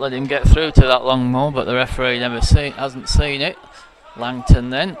to not let him get through to that long ball, but the referee hasn't seen it.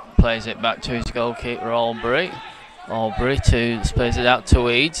 Langton then plays it back to his goalkeeper Albury. Albury plays it out to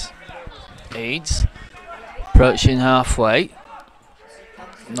Eads. Eads approaching halfway.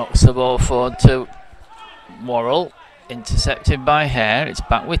 Knocks the ball forward to Worrell. Intercepted by Hare. It's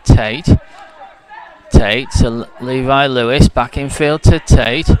back with Tate. Tate to Levi Lewis. Back in field to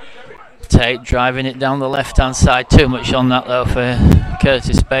Tate. Tate driving it down the left hand side. Too much on that though for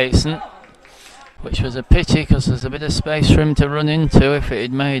Curtis Bateson, which was a pity because there's a bit of space for him to run into if it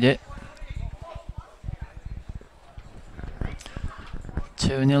had made it.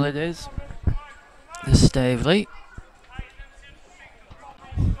 2-0 it is. The Staveley.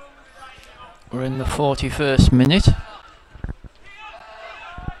 We're in the 41st minute.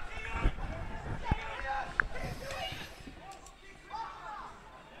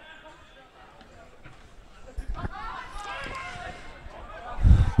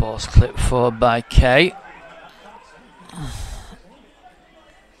 Ball's clipped forward by Kay.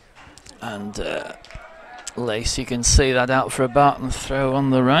 And Lacey can see that out for a Barton throw on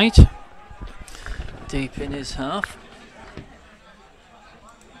the right. Deep in his half.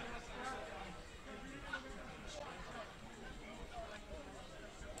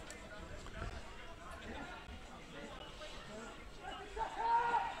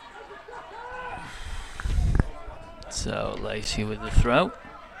 So Lacey with the throw.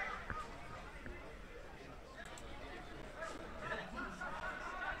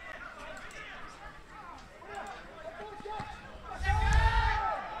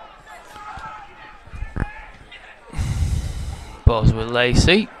 Ball's with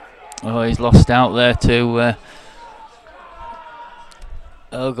Lacey. Oh, he's lost out there to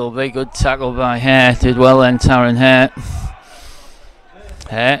Ogilvie. Good tackle by Hare. Did well then, Taryn Hare.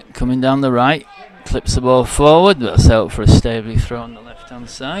 Hare coming down the right. Clips the ball forward. That's out for a Staveley throw on the left hand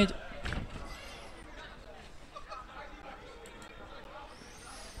side.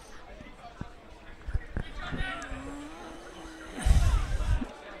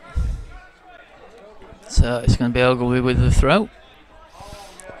 So it's going to be Ogilvie with the throw.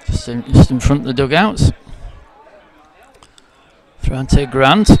 Just in front of the dugouts. Throw to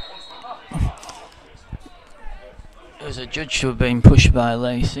Grant. There's a judge who have been pushed by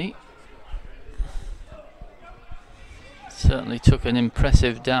Lacey. Certainly took an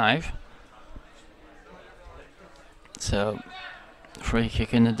impressive dive. So free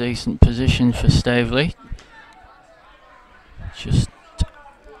kick in a decent position for Staveley. Just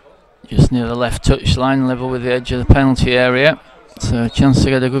near the left touch line, level with the edge of the penalty area. So a chance to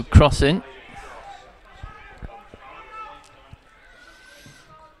get a good cross in.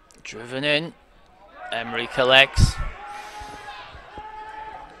 Driven in. Emery collects.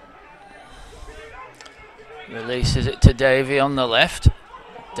 Releases it to Davey on the left.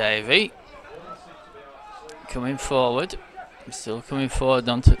 Davey coming forward. Still coming forward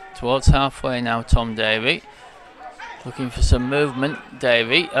towards halfway now, Tom Davey. Looking for some movement.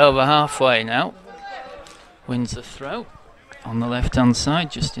 Davey over halfway now. Wins the throw on the left hand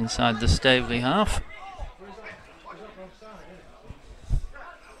side, just inside the Staveley half.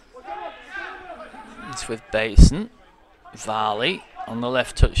 It's with Bateson. Varley on the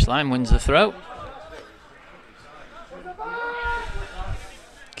left touchline wins the throw.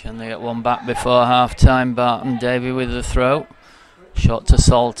 Can they get one back before half time? Barton, Davey with the throw. Shot to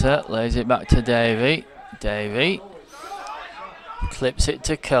Salter, lays it back to Davey. Davey clips it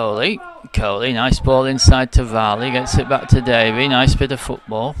to Coley. Coley, nice ball inside to Varley, gets it back to Davey. Nice bit of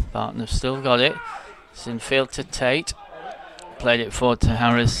football. Barton have still got it. It's in field to Tate. Played it forward to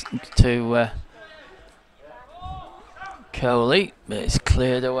Harris to Coley, but it's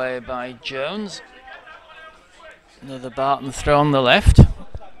cleared away by Jones. Another Barton throw on the left.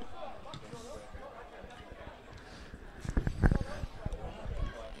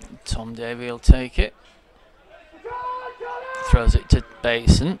 Tom Davey will take it. Throws it to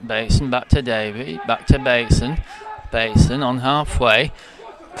Bateson. Bateson back to Davey. Back to Bateson. Bateson on halfway.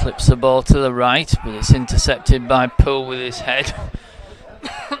 Clips the ball to the right, but it's intercepted by Poole with his head.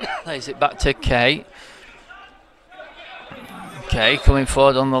 Lays it back to Kay. Kay coming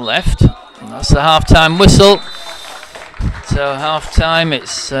forward on the left. And that's the half-time whistle. So half-time,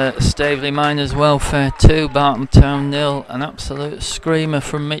 it's Staveley Miners Welfare 2, Barton Town 0. An absolute screamer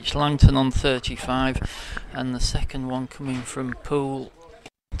from Mitch Langton on 35. And the second one coming from Poole.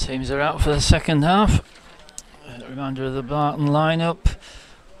 Teams are out for the second half. A reminder of the Barton lineup.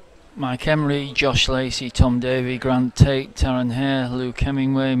 Mike Emery, Josh Lacey, Tom Davey, Grant Tate, Taron Hare, Luke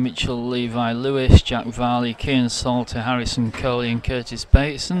Hemingway, Mitchell Levi Lewis, Jack Varley, Cian Salter, Harrison Coley and Curtis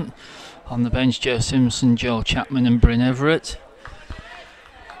Bateson. On the bench, Joe Simpson, Joel Chapman and Bryn Everett.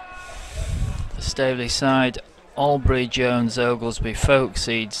 The Staveley side, Albury, Jones, Oglesby,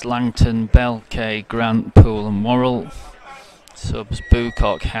 Folkeseeds, Langton, Bell, Kay, Grant, Poole and Worrell. Subs,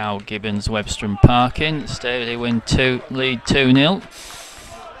 Bucock, Howe, Gibbons, Webster and Parkin. Staveley lead 2-0.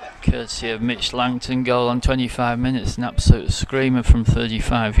 Courtesy of Mitch Langton, goal on 25 minutes, an absolute screamer from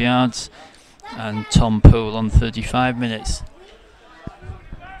 35 yards. And Tom Poole on 35 minutes.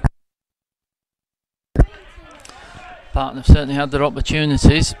 Barton have certainly had their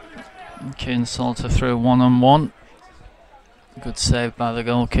opportunities. Cian Salter through one-on-one. Good save by the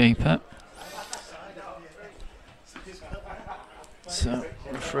goalkeeper. So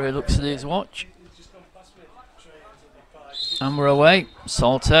the referee looks at his watch. And we're away.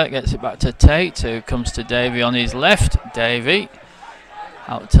 Salter gets it back to Tate, who comes to Davey on his left. Davey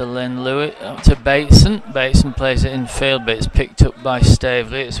out to Lynn Lewis, out to Bateson. Bateson plays it in field, but it's picked up by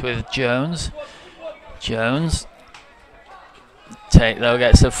Staveley. It's with Jones. Jones. Tate though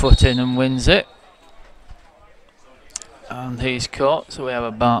gets a foot in and wins it. And he's caught, so we have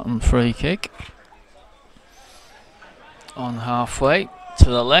a Barton free kick. On halfway to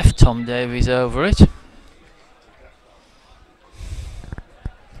the left, Tom Davies over it.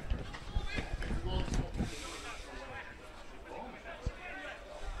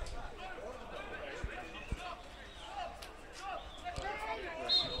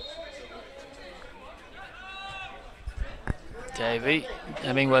 Davey,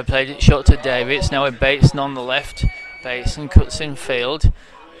 Hemingway played it short to Davey. It's now with Bateson on the left. Bateson cuts in field.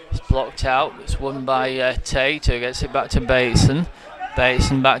 It's blocked out. It's won by Tate, who gets it back to Bateson.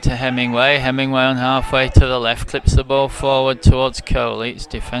 Bateson back to Hemingway. Hemingway on halfway to the left. Clips the ball forward towards Coley. It's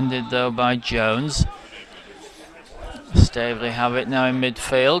defended though by Jones. Staveley have it now in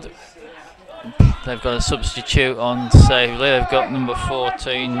midfield. They've got a substitute on Staveley. They've got number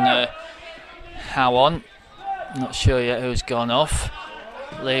 14 Howe on. Not sure yet who's gone off.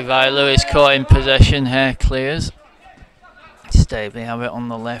 Levi Lewis caught in possession. Hare clears. Staveley have it on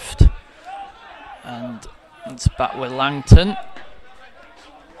the left. And it's back with Langton.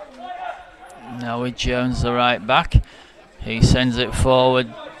 Now with Jones, the right back. He sends it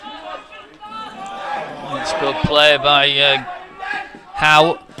forward. It's good play by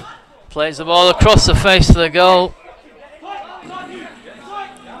Howe. Plays the ball across the face of the goal.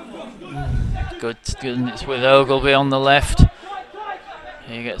 Good, and it's with Ogilvy on the left.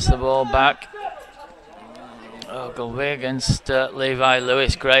 He gets the ball back. Ogilvie against Levi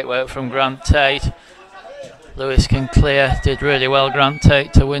Lewis. Great work from Grant Tate. Lewis can clear. Did really well, Grant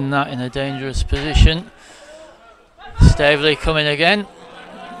Tate, to win that in a dangerous position. Staveley coming again.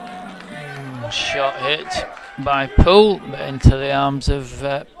 Shot hit by Poole, but into the arms of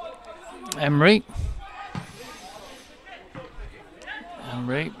Emery.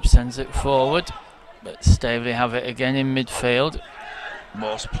 Emery sends it forward, but Staveley have it again in midfield.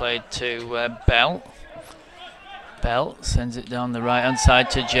 Ball's played to Bell. Bell sends it down the right hand side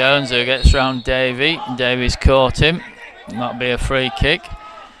to Jones, who gets round Davey. Davies caught him. That'll be a free kick.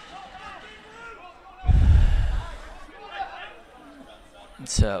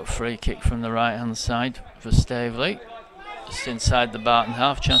 So free kick from the right hand side for Staveley. Just inside the Barton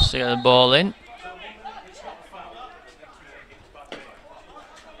half, chance to get the ball in.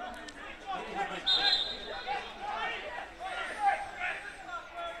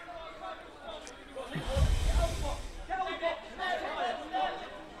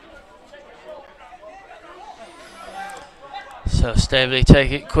 So Staveley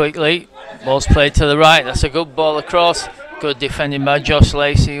take it quickly. Ball's played to the right. That's a good ball across. Good defending by Josh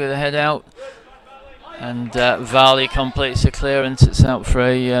Lacey with a head out. And Varley completes the clearance. It's out for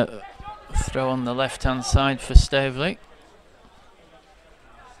a throw on the left hand side for Staveley.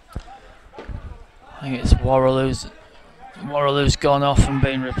 I think it's Worrell who's gone off and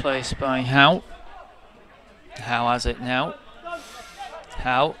been replaced by Howe. Howe has it now.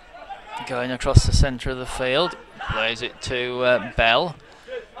 Howe going across the centre of the field. Plays it to Bell.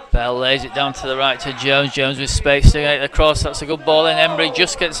 Bell lays it down to the right to Jones. Jones with space to get it across. That's a good ball in. Emery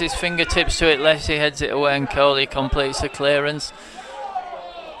just gets his fingertips to it. Lacey heads it away and Coley completes the clearance.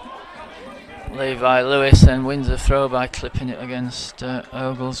 Levi Lewis then wins the throw by clipping it against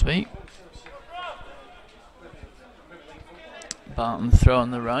Oglesby. Barton throw on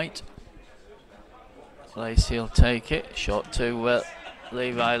the right. Lacey will take it. Shot to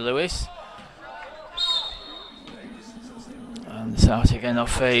Levi Lewis. And it's out again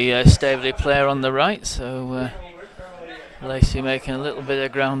off a Staveley player on the right, so Lacey making a little bit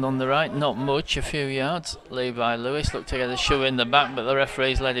of ground on the right, not much, a few yards. Levi Lewis looked to get a shove in the back, but the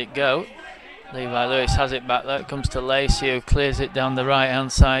referee's let it go. Levi Lewis has it back there. It comes to Lacey, who clears it down the right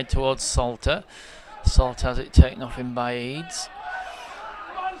hand side towards Salter. Salter has it taken off him by Eads.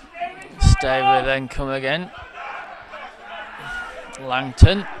 Staveley then come again.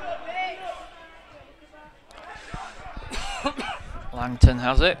 Langton. Langton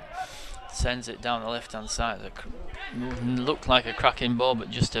has it, sends it down the left hand side. Looked like a cracking ball,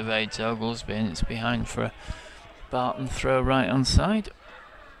 but just evades Oglesby, and it's behind for a Barton throw right hand side.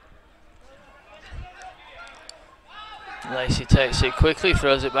 Lacey takes it quickly,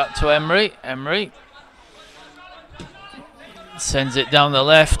 throws it back to Emery. Emery sends it down the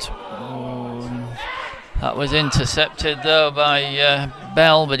left. That was intercepted though by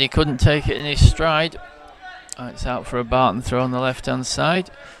Bell, but he couldn't take it in his stride. It's out for a Barton throw on the left hand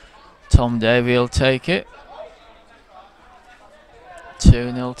side. Tom Davey will take it.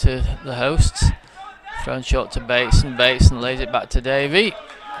 2-0 to the hosts. Thrown shot to Bateson. Bateson lays it back to Davey.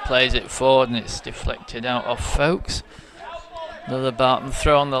 Plays it forward and it's deflected out off Folkes. Another Barton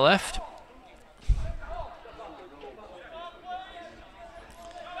throw on the left.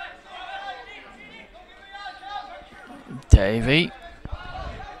 Davey.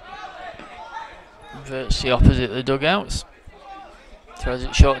 Virtually opposite the dugouts. Throws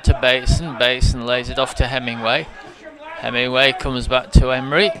it short to Bateson. Bateson lays it off to Hemingway. Hemingway comes back to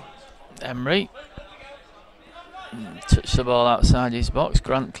Emery. Emery touched the ball outside his box.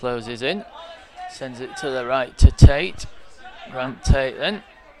 Grant closes in. Sends it to the right to Tate. Grant Tate then.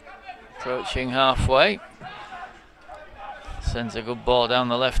 Approaching halfway. Sends a good ball down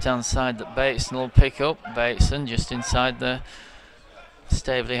the left hand side that Bateson will pick up. Bateson just inside the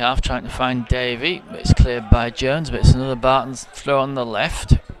Staveley half, trying to find Davey, but it's cleared by Jones. But it's another Barton throw on the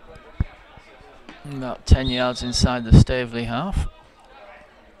left, about 10 yards inside the Staveley half.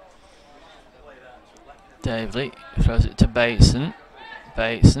 Staveley throws it to Bateson.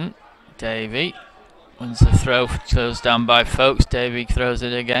 Bateson, Davey wins the throw, closed down by Folkes. Davey throws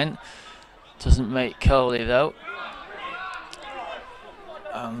it again, doesn't make Coley though.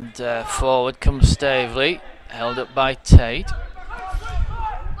 And forward comes Staveley, held up by Tate.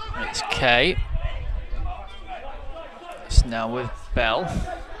 It's Kay. It's now with Bell.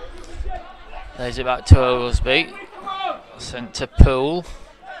 Lays it back to Oglesby. Sent to Poole.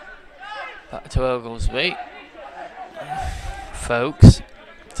 Back to Oglesby. Folkes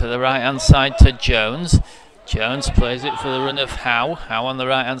to the right hand side to Jones. Jones plays it for the run of Howe. Howe on the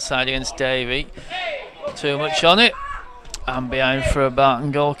right hand side against Davey. Too much on it. And behind for a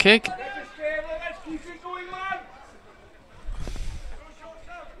Barton goal kick.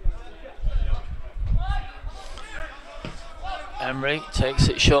 Emery takes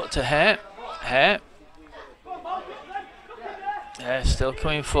it short to Hare. Hare still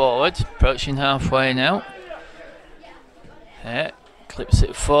coming forward, approaching halfway now. Hare clips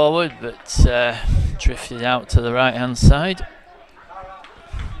it forward, but drifted out to the right hand side.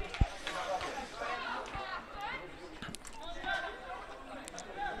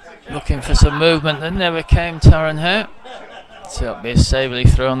 Looking for some movement that never came, Taran Hare. So it'll be a Staveley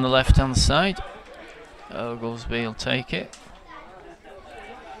throw on the left hand side. Oglesby will take it.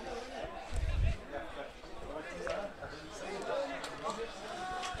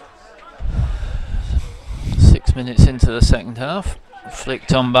 Minutes into the second half,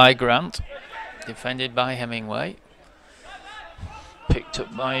 flicked on by Grant, defended by Hemingway, picked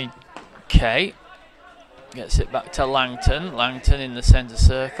up by Kay, gets it back to Langton. Langton in the centre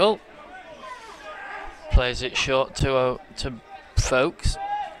circle, plays it short to Folkes.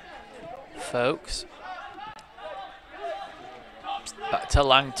 Folkes back to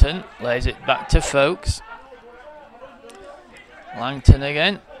Langton, lays it back to Folkes. Langton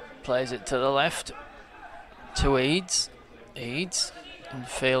again, plays it to the left to Eads, and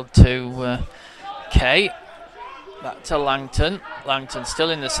field to Kay, back to Langton. Langton still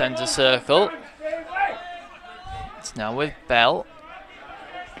in the centre circle. It's now with Bell.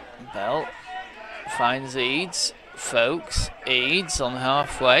 Bell finds Eads. Folkes, Eads on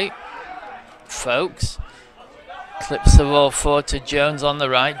halfway. Folkes clips the ball forward to Jones on the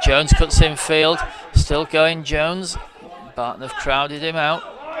right. Jones cuts in field, still going Jones. Barton have crowded him out.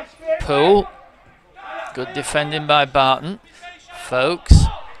 Poole. Good defending by Barton. Folkes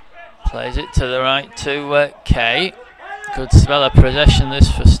plays it to the right to Kay. Good spell of possession this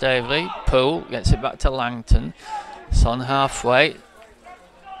for Staveley. Poole gets it back to Langton. It's on halfway.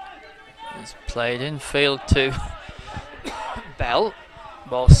 It's played in field to Bell.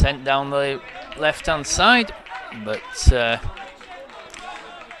 Ball sent down the left hand side, but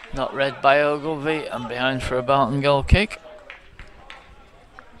not read by Ogilvie, and behind for a Barton goal kick.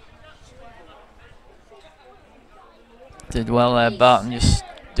 Did well there, Barton just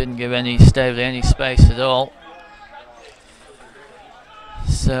didn't give Staveley any space at all.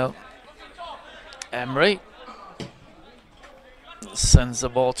 So Emery sends the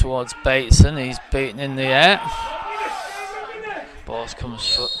ball towards Bateson. He's beaten in the air. Ball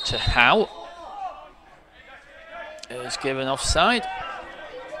comes foot to Howe. It was given offside.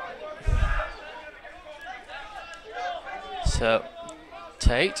 So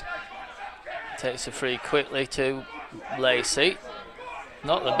Tate takes a free quickly to Lacey.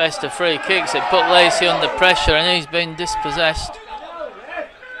 Not the best of free kicks. It put Lacey under pressure and he's been dispossessed.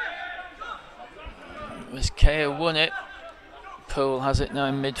 It was Kay who won it. Poole has it now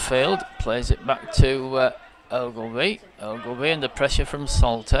in midfield. Plays it back to Ogilvie. Ogilvie under pressure from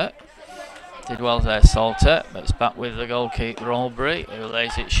Salter. Did well there, Salter, but it's back with the goalkeeper Albury, who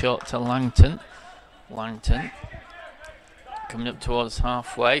lays it short to Langton. Langton coming up towards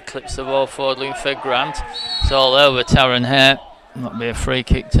halfway, clips the ball forward looking for Grant. It's all over Taran Hare. That'll be a free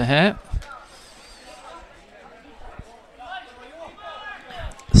kick to Hare.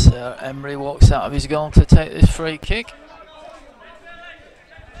 So Emery walks out of his goal to take this free kick.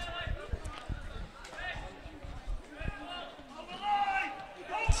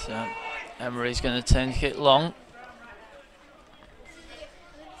 So Emery's going to take it long.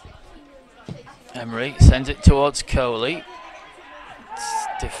 Emery sends it towards Coley.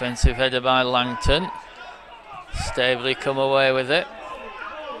 Defensive header by Langton. Staveley come away with it.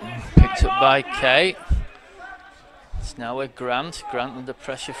 Picked up by Kay. It's now with Grant. Grant under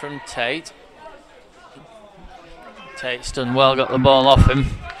pressure from Tate. Tate's done well, got the ball off him.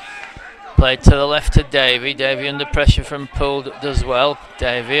 Played to the left to Davey. Davey under pressure from Poole, does well.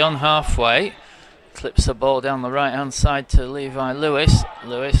 Davey on halfway. Clips the ball down the right hand side to Levi Lewis.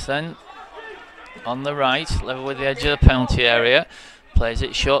 Lewis then on the right, level with the edge of the penalty area. Plays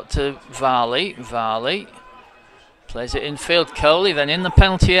it short to Varley. Varley plays it in field. Coley then in the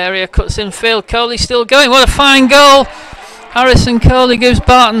penalty area, cuts in field. Coley still going. What a fine goal! Harrison Coley gives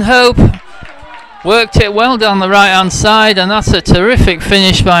Barton hope. Worked it well down the right hand side, and that's a terrific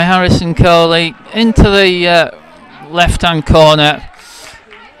finish by Harrison Coley into the left hand corner.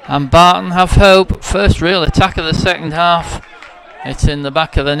 And Barton have hope. First real attack of the second half. It's in the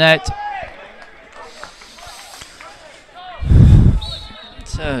back of the net.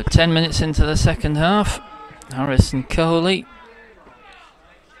 So 10 minutes into the second half, Harrison Coley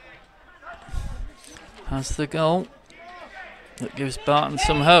has the goal that gives Barton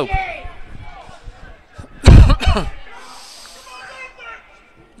some hope.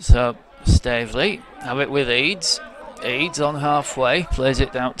 So Staveley have it with Eads. Eads on halfway, plays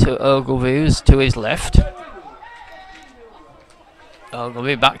it out to Ogilvie, who's to his left. So we'll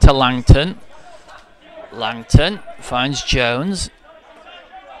be back to Langton. Langton finds Jones.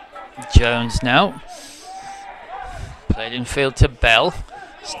 Jones now. Played in field to Bell.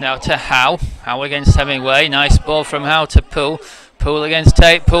 It's now to Howe. Howe against Hemingway. Nice ball from Howe to Poole. Poole against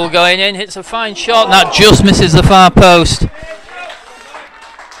Tate. Poole going in. Hits a fine shot. And that just misses the far post.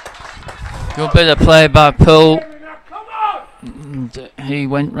 Good bit of play by Poole. And he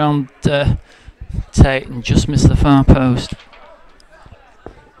went round Tate and just missed the far post.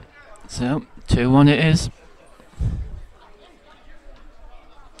 So 2-1 it is.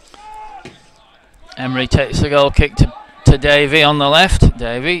 Emery takes the goal kick to Davey on the left.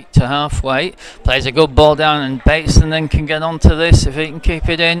 Davey to halfway. Plays a good ball down, and Bateson then can get onto this if he can keep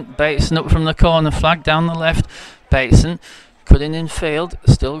it in. Bateson up from the corner flag down the left. Bateson cutting in field.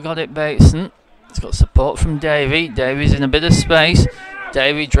 Still got it, Bateson. He's got support from Davey. Davey's in a bit of space.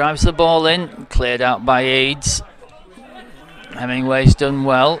 Davey drives the ball in. Cleared out by Eads. Hemingway's done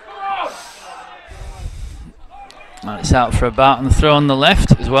well. And it's out for a Barton throw on the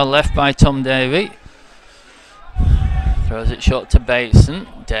left. It's well left by Tom Davey. Throws it short to Bateson.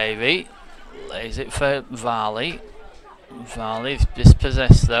 Davey lays it for Varley. Varley's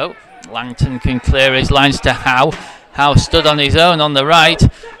dispossessed though. Langton can clear his lines to Howe. Howe stood on his own on the right.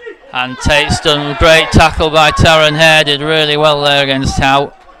 And Tate's done a great tackle by Taron Hare. Did really well there against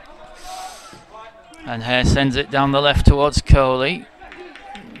Howe. And Hare sends it down the left towards Coley.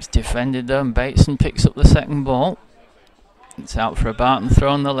 It's defended though, and Bateson picks up the second ball. It's out for a Barton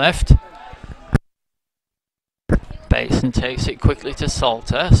throw on the left. Bateson takes it quickly to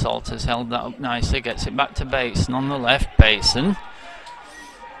Salter. Salter's held that up nicely, gets it back to Bateson on the left. Bateson.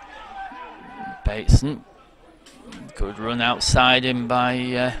 Good run outside him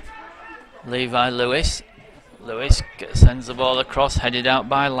by Levi Lewis. Lewis sends the ball across, headed out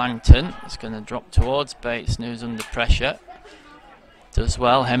by Langton. It's going to drop towards Bateson, who's under pressure. Does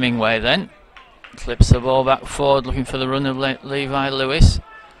well, Hemingway then. Clips the ball back forward, looking for the run of Levi Lewis.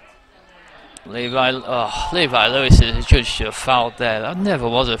 Levi Lewis is just should have fouled there. That never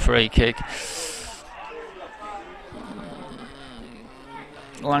was a free kick.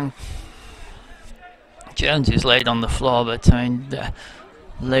 Jones is laid on the floor, but I mean,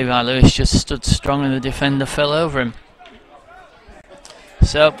 Levi Lewis just stood strong and the defender fell over him.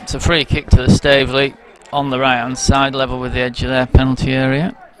 So it's a free kick to the Staveley on the right hand side, level with the edge of their penalty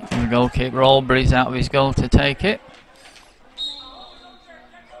area. And the goalkeeper Albury's out of his goal to take it.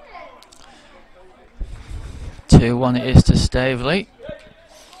 2-1 it is to Staveley.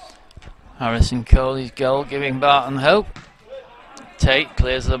 Harrison Coley's goal giving Barton hope. Tate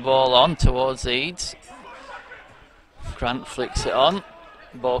clears the ball on towards Eads. Grant flicks it on.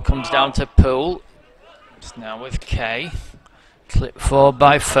 Ball comes down to Poole. It's now with Kay. Clip forward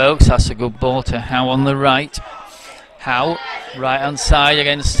by Folkes. That's a good ball to Howe on the right. Howe, right hand side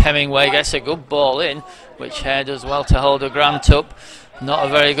against Hemingway, gets a good ball in, which Hare does well to hold a Grant up. Not a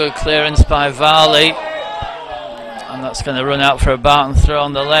very good clearance by Varley. And that's going to run out for a Barton throw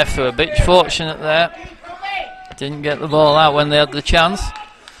on the left. They were a bit fortunate there. Didn't get the ball out when they had the chance.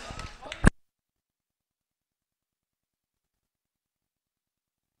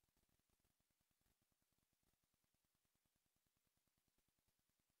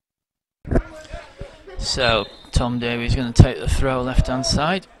 So Tom Davies going to take the throw left hand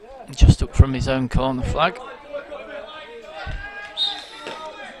side, just up from his own corner flag.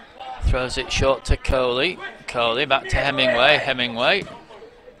 Throws it short to Coley. Coley back to Hemingway. Hemingway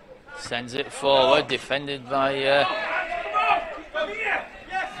sends it forward, defended by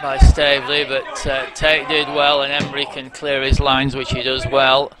Staveley, but Tate did well, and Emery can clear his lines, which he does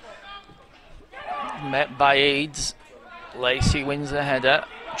well. Met by Eads. Lacey wins the header.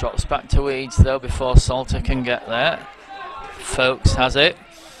 Drops back to Eads though before Salter can get there. Folkes has it.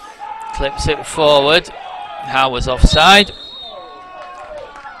 Clips it forward. Howe was offside.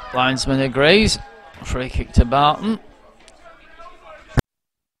 Linesman agrees. Free kick to Barton.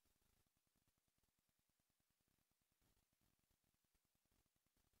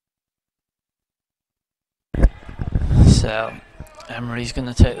 So Emery's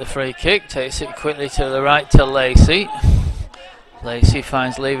going to take the free kick. Takes it quickly to the right to Lacey. Lacey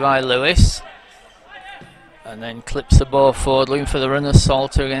finds Levi Lewis and then clips the ball forward, looking for the runner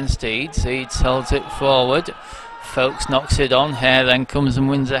Salter against Eads. Eads holds it forward. Folkes knocks it on. Hare then comes and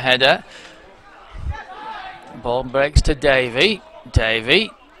wins a header. Ball breaks to Davey. Davey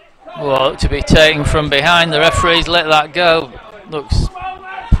will look to be taken from behind. The referee's let that go. Looks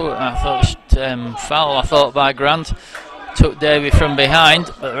poor. I thought foul. I thought by Grant. Took Davey from behind,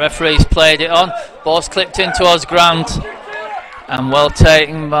 but the referee's played it on. Ball's clipped in towards Grant. And well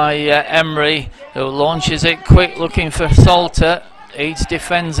taken by Emery, who launches it quick, looking for Salter. Eads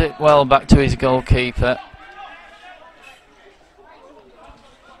defends it well back to his goalkeeper.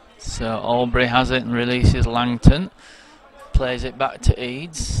 So Albury has it and releases Langton. Plays it back to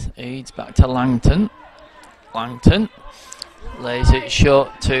Eads. Eads back to Langton. Langton lays it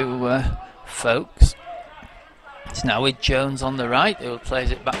short to Folkes. It's now with Jones on the right, who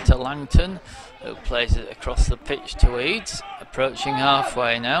plays it back to Langton, who plays it across the pitch to Eads. Approaching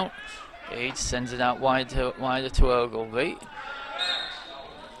halfway now. Eads sends it out wider to Ogilvie.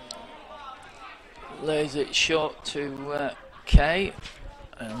 Lays it short to Kay.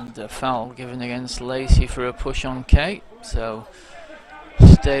 And a foul given against Lacey for a push on Kate. So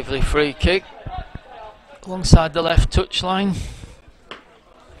Staveley free kick alongside the left touchline,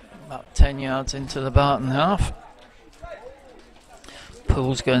 about 10 yards into the Barton half.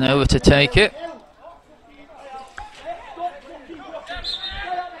 Poole's going over to take it.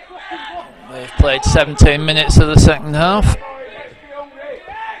 They've played 17 minutes of the second half.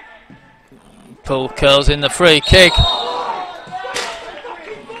 Poole curls in the free kick.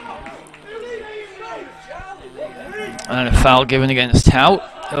 And a foul given against Hout,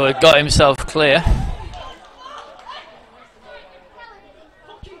 who had got himself clear.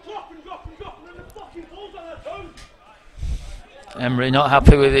 Emery not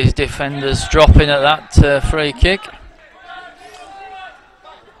happy with his defenders dropping at that free kick.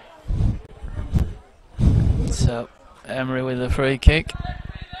 So Emery with the free kick.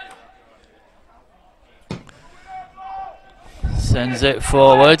 Sends it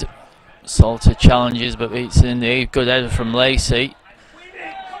forward. Salter challenges but beats it in the good header from Lacey.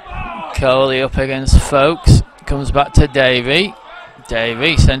 Coley up against Folkes. Comes back to Davey.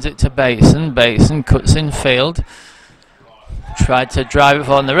 Davey sends it to Bateson. Bateson cuts in field. Tried to drive it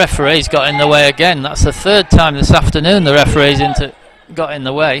on the referee's got in the way again. That's the third time this afternoon the referee's got in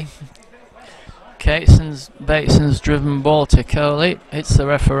the way. Bateson's driven ball to Coley. Hits the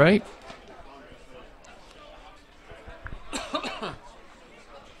referee.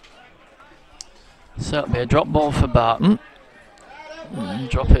 So it'll be a drop ball for Barton. And he'll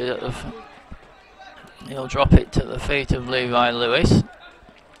drop it to the feet of Levi Lewis.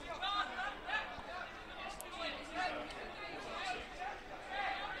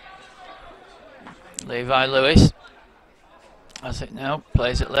 Levi Lewis has it now,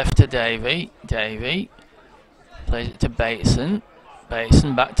 plays it left to Davey. Davey plays it to Bateson.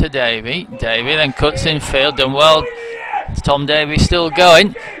 Bateson back to Davey. Davey then cuts in field, done well. Tom Davey still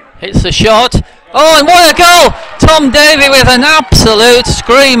going. Hits the shot. Oh, and what a goal! Tom Davey with an absolute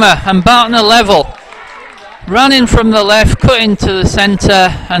screamer, and Barton are level. Ran in from the left, cut into the centre,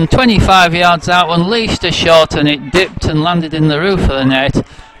 and 25 yards out, unleashed a shot, and it dipped and landed in the roof of the net.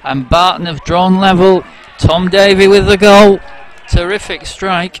 And Barton have drawn level. Tom Davey with the goal. Terrific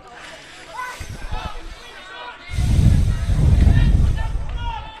strike.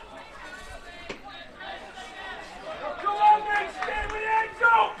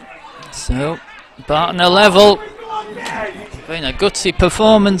 So Barton are level. Been a gutsy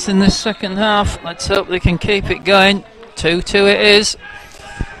performance in this second half. Let's hope they can keep it going. 2-2 it is.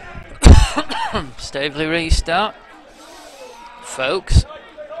 Staveley restart. Folkes.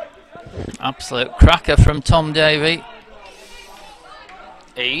 Absolute cracker from Tom Davey.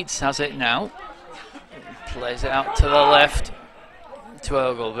 Eads has it now. Plays it out to the left to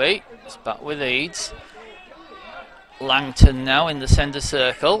Ogilvie. It's back with Eads. Langton now in the centre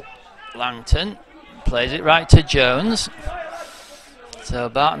circle. Langton plays it right to Jones. So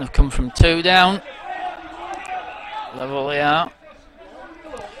Barton have come from 2 down. Level they are.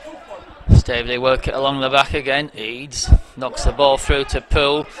 Staveley work it along the back again. Eads knocks the ball through to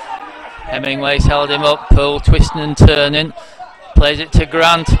Poole. Hemingway's held him up. Poole twisting and turning. Plays it to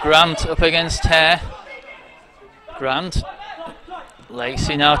Grant. Grant up against Hare. Grant.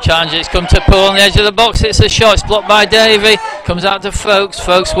 Lacey now challenges. It's come to Poole on the edge of the box. It's a shot. It's blocked by Davey. Comes out to Folkes.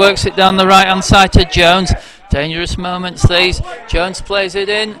 Folkes works it down the right hand side to Jones. Dangerous moments these. Jones plays it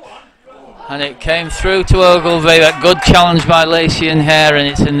in. And it came through to Ogilvie. A good challenge by Lacey and Hare, and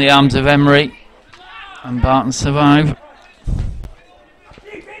it's in the arms of Emery. And Barton survive.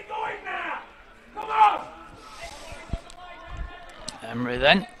 Emery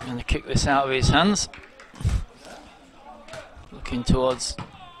then going to kick this out of his hands. Looking towards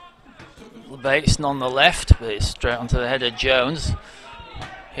Bateson on the left, but it's straight onto the head of Jones.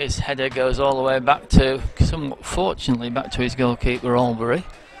 His header goes all the way back to, somewhat fortunately, back to his goalkeeper Albury.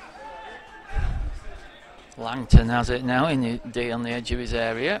 Langton has it now in D on the edge of his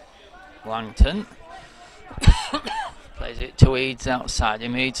area. Langton plays it to Eads outside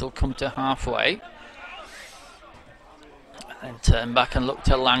him. Eads will come to halfway. Then turn back and look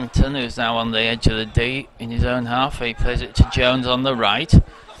to Langton, who's now on the edge of the D in his own half. He plays it to Jones on the right.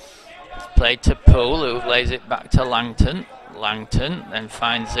 Played to Poole, who lays it back to Langton. Langton then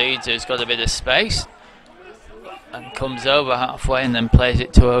finds Eads, who's got a bit of space, and comes over halfway and then plays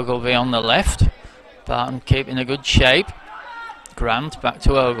it to Ogilvie on the left. Barton keeping a good shape. Grant back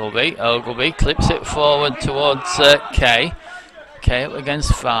to Ogilvie. Ogilvie clips it forward towards Kay. Kay up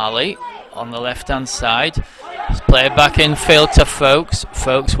against Farley on the left hand side. It's played back infield to Folkes.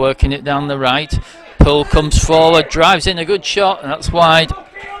 Folkes working it down the right. Poole comes forward, drives in a good shot, and that's wide.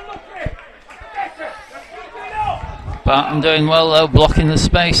 Barton doing well though, blocking the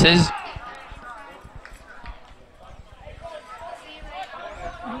spaces.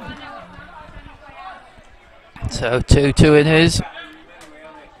 So 2-2 it is.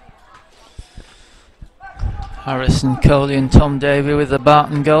 Harrison, Coley and Tom Davey with the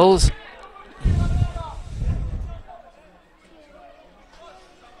Barton goals.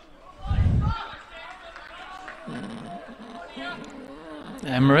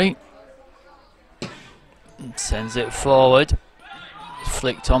 Emery sends it forward. It's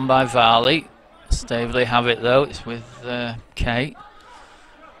flicked on by Varley. Staveley have it though. It's with Kate.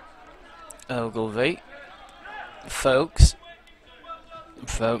 Ogilvie. Folkes.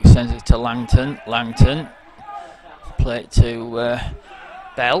 Folkes sends it to Langton. Langton. Play it to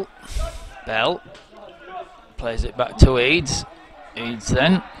Bell. Bell. Plays it back to Eads. Eads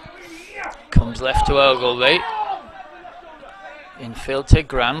then. Comes left to Ogilvie. Infield to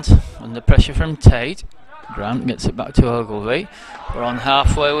Grant. Under pressure from Tate. Grant gets it back to Ogilvie. We're on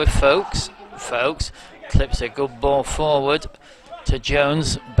halfway with Folkes. Folkes clips a good ball forward to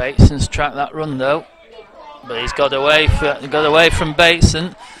Jones. Bateson's tracked that run though, but he's got away from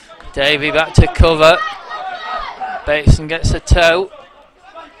Bateson. Davey back to cover. Bateson gets a toe.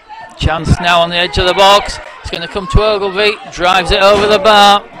 Chance now on the edge of the box. It's going to come to Ogilvie. Drives it over the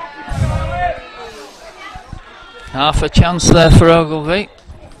bar. Half a chance there for Ogilvie.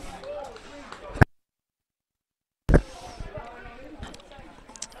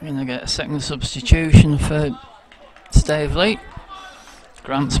 Going to get a second substitution for Staveley.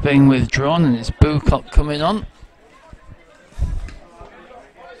 Grant's being withdrawn and it's Bucock coming on.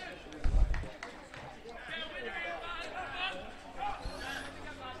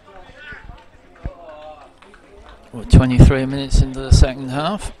 We're 23 minutes into the second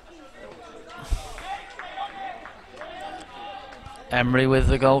half. Emery with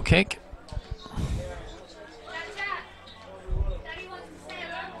the goal kick.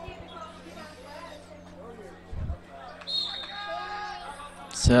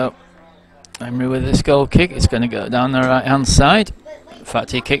 So, Emery with this goal kick, it's going to go down the right hand side. In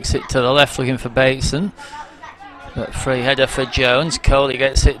fact, he kicks it to the left looking for Bateson. But free header for Jones. Coley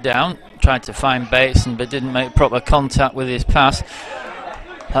gets it down, tried to find Bateson but didn't make proper contact with his pass.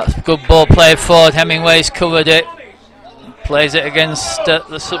 That's a good ball played forward. Hemingway's covered it. Plays it against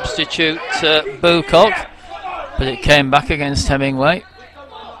the substitute Bucock, but it came back against Hemingway.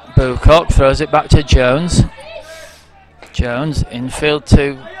 Bucock throws it back to Jones. Jones infield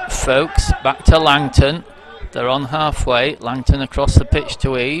to Folkes, back to Langton. They're on halfway. Langton across the pitch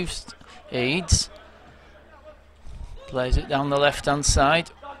to Eads. Plays it down the left hand side.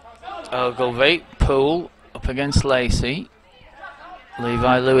 Ogilvie, Poole up against Lacey.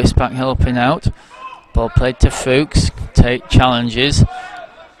 Levi Lewis back helping out. Ball played to Fuchs. Tate challenges.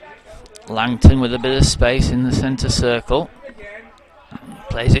 Langton with a bit of space in the centre circle.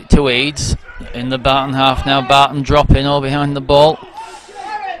 Plays it to Eads. In the Barton half now. Barton dropping all behind the ball.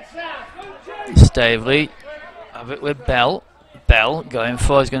 Staveley have it with Bell. Bell going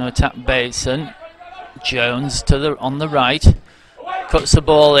forward, is going to attack Bateson. Jones on the right. Cuts the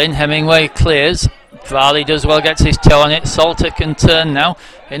ball in. Hemingway clears. Varley does well, gets his toe on it. Salter can turn now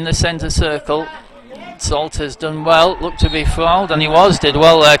in the centre circle. Salter's done well, looked to be fouled, and he did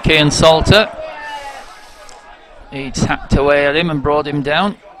well there, Cian Salter. He hacked away at him and brought him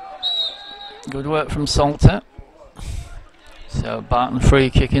down. Good work from Salter. So Barton free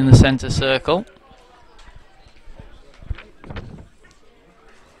kick in the centre circle.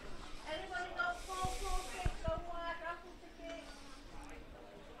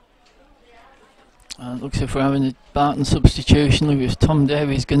 Looks as if we're having a Barton substitution. Look, if Tom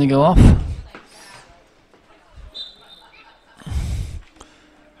Davies going to go off.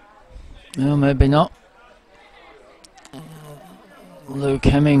 No, maybe not. Luke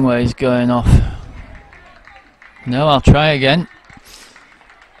Hemingway's going off. No, I'll try again.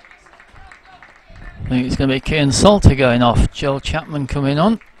 I think it's going to be Cian Salter going off. Joe Chapman coming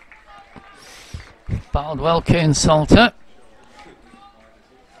on. Battled well, Cian Salter.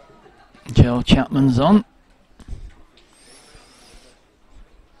 Joe Chapman's on.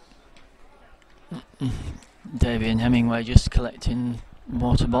 Davey and Hemingway just collecting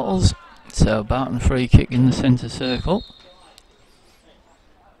water bottles. So Barton free kick in the centre circle.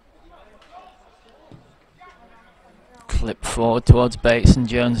 Clip forward towards Bates and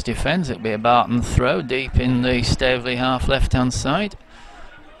Jones' defence. It'll be a Barton throw deep in the Staveley half left hand side.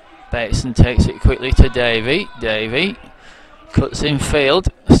 Bateson takes it quickly to Davey. Davey cuts in field.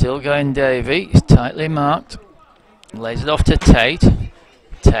 Still going Davey. He's tightly marked. Lays it off to Tate.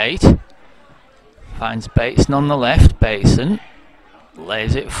 Tate finds Bateson on the left. Bateson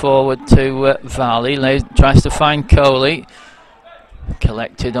lays it forward to Varley. Tries to find Coley.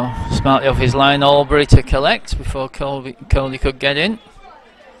 Collected smartly off his line. Albury to collect before Coley could get in.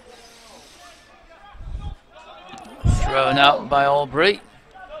 Thrown out by Albury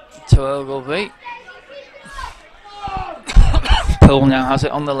to Ogilvie. Poole now has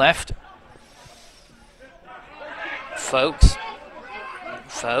it on the left. Folkes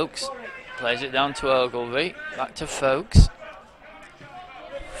plays it down to Ogilvie. Back to Folkes.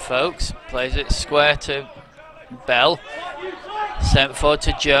 Folkes plays it square to Bell. Sent forward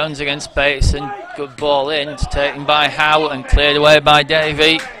to Jones against Bateson. Good ball in, taken by Howe and cleared away by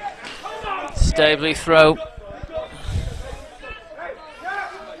Davey. Staveley throw.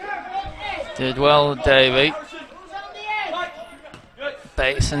 Did well, Davey.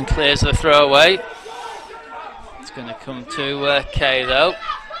 Bateson clears the throw away. It's going to come to Kay though.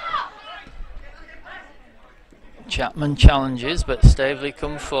 Chapman challenges, but Staveley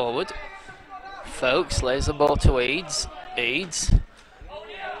come forward. Folkes lays the ball to Eads.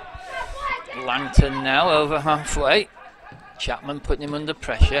 Langton now over halfway. Chapman putting him under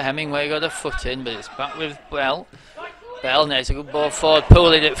pressure. Hemingway got a foot in, but it's back with Bell. Bell nails a good ball forward.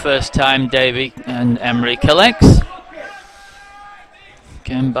 Poole did it first time. Davey and Emery collects.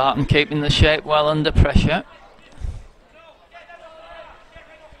 Again, Barton keeping the shape well under pressure.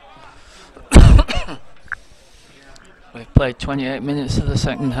 We've played 28 minutes of the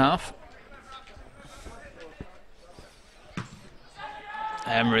second half.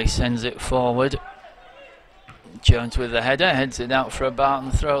 Emery sends it forward. Jones with the header, heads it out for a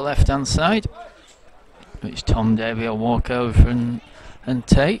Barton throw left hand side, which Tom Davey will walk over and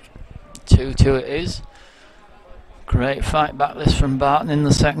take. 2-2 it is. Great fight back this from Barton in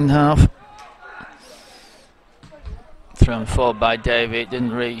the second half. Thrown forward by Davey, it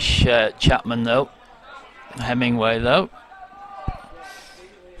didn't reach Chapman though. Hemingway though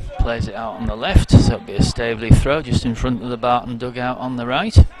plays it out on the left, so it'll be a Staveley throw just in front of the Barton dugout on the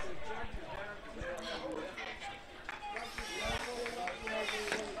right.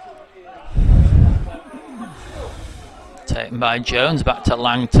 Taken by Jones, back to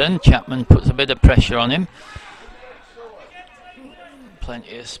Langton. Chapman puts a bit of pressure on him.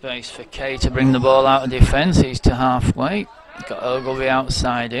 Plenty of space for Kay to bring the ball out of defence. He's to halfway. Got Ogilvie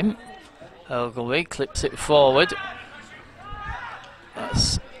outside him. Ogilvie clips it forward.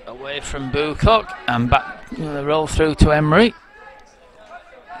 That's away from Bucock and back the roll through to Emery.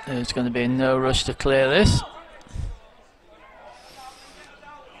 There's going to be no rush to clear this.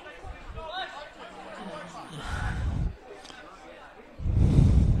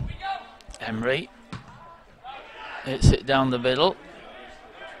 Emery hits it down the middle.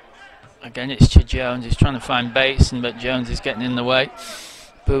 Again it's to Jones. He's trying to find Bateson, but Jones is getting in the way.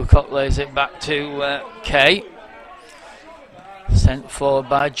 Bucock lays it back to Kay. Sent forward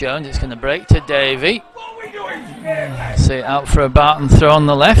by Jones. It's going to break to Davey. See it out for a Barton throw on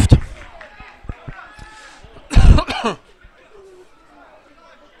the left.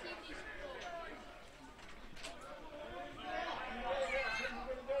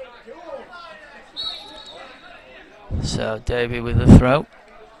 So Davey with the throw.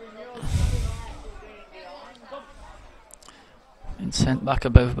 And sent back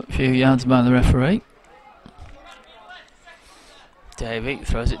above a few yards by the referee. Davey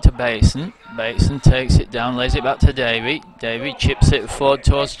throws it to Bateson. Bateson takes it down, lays it back to Davey. Davey chips it forward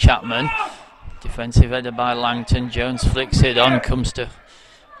towards Chapman. Defensive header by Langton. Jones flicks it on, comes to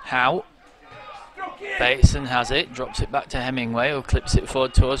Howe. Bateson has it, drops it back to Hemingway, who clips it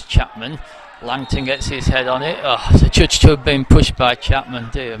forward towards Chapman. Langton gets his head on it. Oh, the judge to have been pushed by Chapman,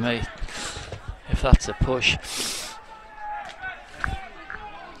 dear me, if that's a push.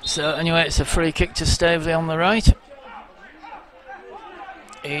 So anyway, it's a free kick to Staveley on the right.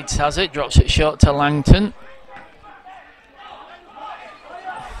 Eads has it, drops it short to Langton.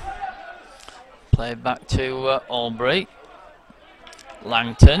 Played back to Albury.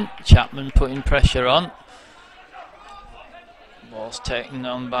 Langton, Chapman putting pressure on. Ball's taken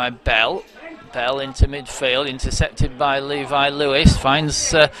on by Bell. Bell into midfield, intercepted by Levi Lewis.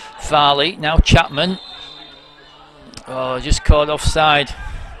 Finds Varley, now Chapman. Oh, just caught offside.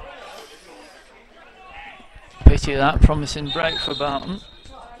 Pretty that, promising break for Barton.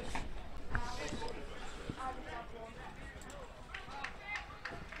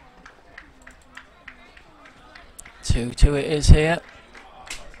 Two it is here.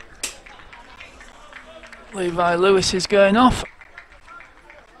 Levi Lewis is going off.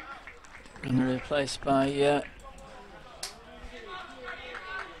 And replaced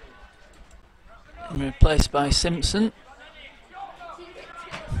by Simpson.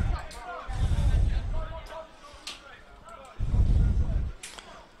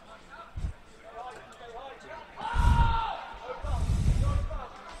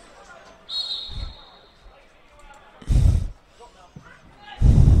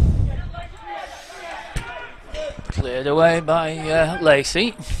 Cleared away by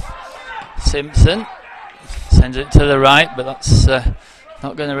Lacey. Simpson sends it to the right, but that's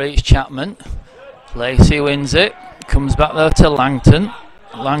not going to reach Chapman. Lacey wins it. Comes back though to Langton.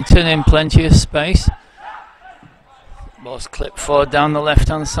 Langton in plenty of space. Ball's clipped forward down the left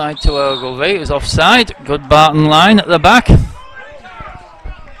hand side to Ogilvie. It was offside. Good Barton line at the back.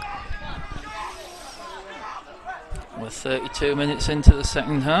 We're 32 minutes into the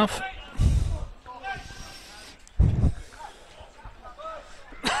second half.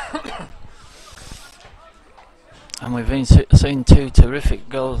 And we've seen two terrific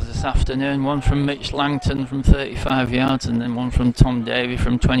goals this afternoon, one from Mitch Langton from 35 yards and then one from Tom Davey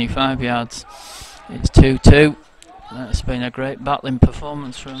from 25 yards. It's 2-2. That's been a great battling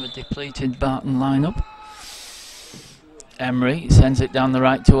performance from a depleted Barton lineup. Emery sends it down the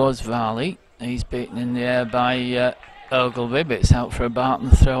right towards Varley. He's beaten in the air by Ogilvie, but it's out for a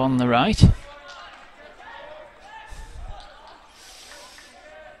Barton throw on the right.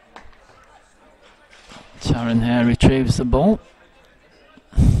 Taron Hare retrieves the ball.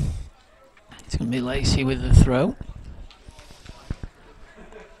 It's going to be Lacey with the throw.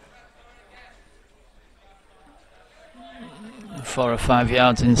 Four or 5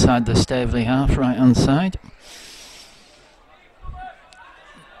 yards inside the Staveley half, right hand side.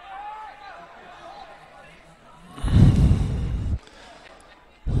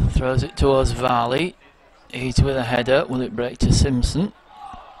 Throws it towards Varley. He's with a header. Will it break to Simpson?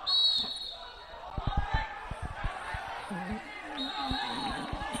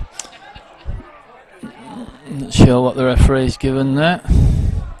 Not sure what the referee's given there.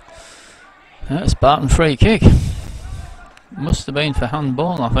 That's Barton free kick. Must have been for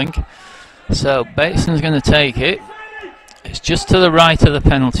handball, I think. So Bateson's going to take it. It's just to the right of the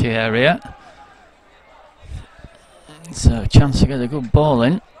penalty area. So a chance to get a good ball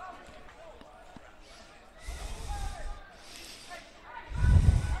in.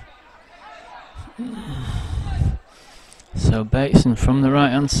 So Bateson from the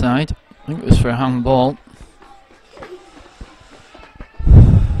right hand side. I think it was for a handball.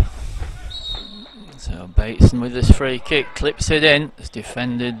 So Bateson with this free kick clips it in. It's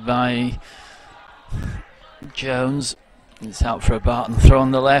defended by Jones. It's out for a Barton throw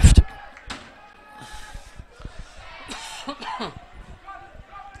on the left.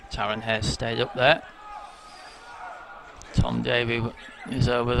 Taron Hare stayed up there. Tom Davey is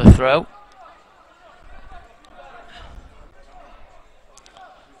over the throw.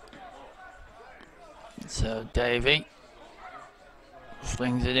 So Davey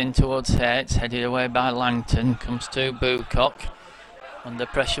flings it in towards Hare. It's headed away by Langton. Comes to Bucock. Under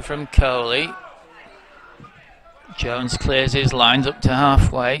pressure from Coley. Jones clears his lines up to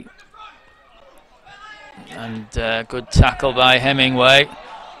halfway. And good tackle by Hemingway.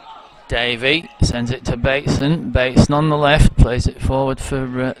 Davey sends it to Bateson. Bateson on the left. Plays it forward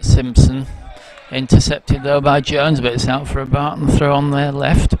for Simpson. Intercepted though by Jones, but it's out for a Barton throw on their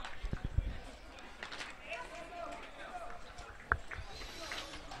left.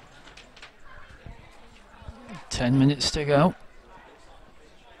 Ten minutes to go.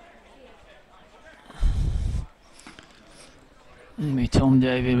 And be Tom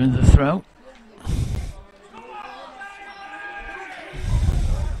Davey with the throw.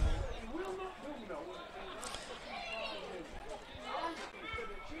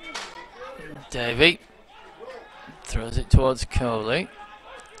 Davey throws it towards Coley.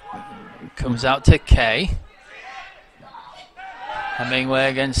 Comes out to Kay. Hemingway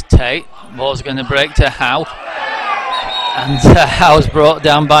against Tate. Ball's going to break to Howe. And Howe's brought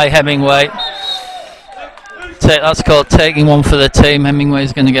down by Hemingway. That's called taking one for the team.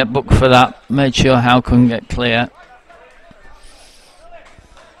 Hemingway's going to get booked for that. Made sure Howe couldn't get clear.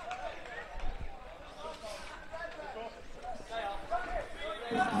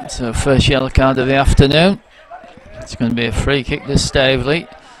 So first yellow card of the afternoon. It's going to be a free kick to Staveley.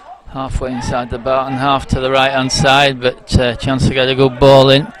 Halfway inside the Barton half to the right hand side, but chance to get a good ball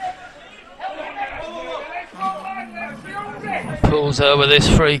in. Mull's over this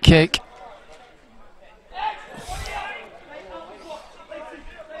free kick.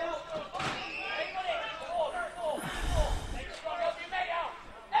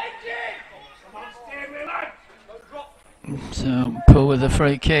 So Poole with the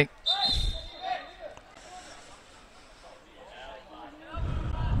free kick.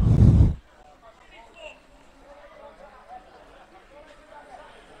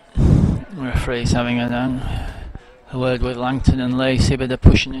 Referee's having a word with Langton and Lacey, bit of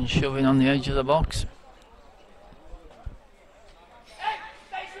pushing and shoving on the edge of the box.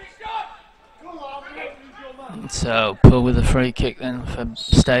 So Poole with the free kick then for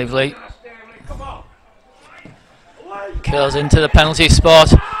Staveley. Curls into the penalty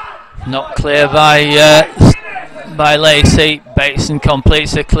spot. Not clear by Lacey. Bateson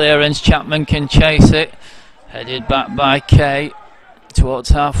completes the clearance. Chapman can chase it. Headed back by Kay towards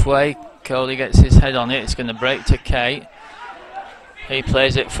halfway. Coley gets his head on it. It's going to break to Kay. He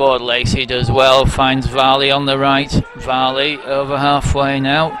plays it forward. Lacey does well. Finds Varley on the right. Varley over halfway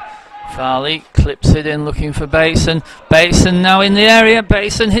now. Varley clips it in looking for Bateson. Bateson now in the area.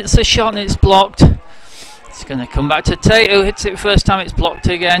 Bateson hits the shot and it's blocked. It's going to come back to Tate, who hits it first time. It's blocked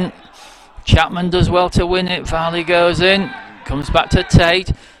again. Chapman does well to win it. Varley goes in. Comes back to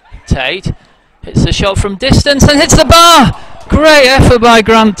Tate. Tate hits the shot from distance and hits the bar. Great effort by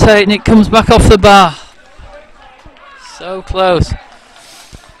Grant Tate, and it comes back off the bar. So close.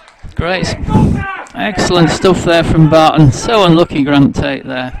 Great. Excellent stuff there from Barton. So unlucky Grant Tate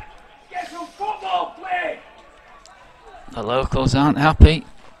there. The locals aren't happy.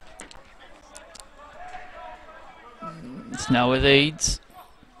 It's now with Eads.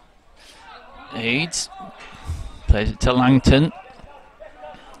 Eads plays it to Langton.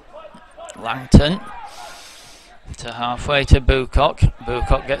 Langton to halfway to Bucock.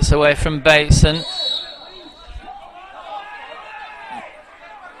 Bucock gets away from Bateson.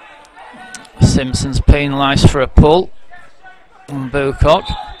 Simpson's penalised for a pull on Bucock.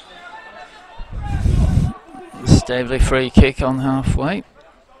 Staveley free kick on halfway.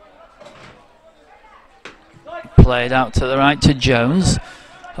 Played out to the right to Jones.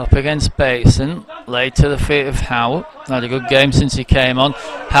 Up against Bateson. Laid to the feet of Howe. Had a good game since he came on.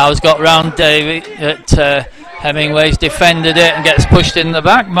 Howe's got round Davey at Hemingway's defended it and gets pushed in the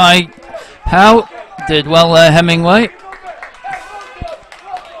back by Howe. Did well there, Hemingway.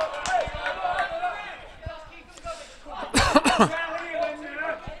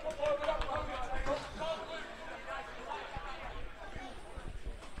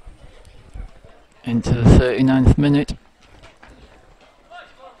 Into the 39th minute.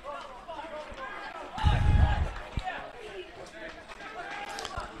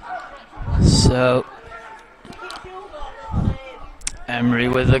 So Emery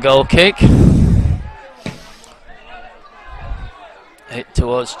with the goal kick. Hit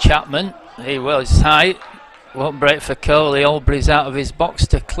towards Chapman. He was high. Won't break for Coley. Albury's out of his box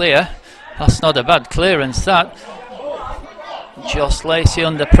to clear. That's not a bad clearance, that. Joss Lacey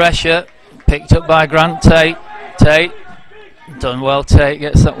under pressure. Picked up by Grant Tate. Tate. Done well, Tate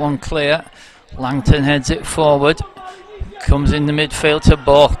gets that one clear. Langton heads it forward. Comes in the midfield to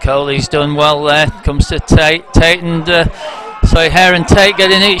Bohr. Coley's done well there. Comes to Tate. Tate and Hare and Tate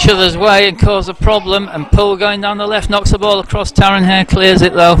get in each other's way and cause a problem. And Poole going down the left knocks the ball across. Taron Hare clears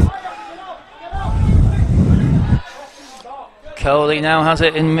it though. Coley now has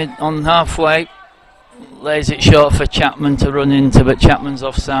it in on halfway. Lays it short for Chapman to run into, but Chapman's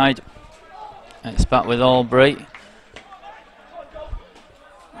offside. It's back with Albury.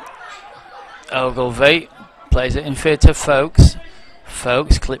 Ogilvie plays it in field to Folkes.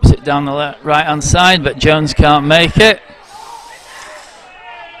 Folkes clips it down the right hand side, but Jones can't make it.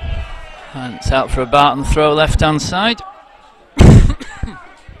 And it's out for a Barton throw left hand side.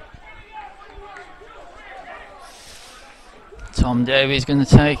 Tom Davies going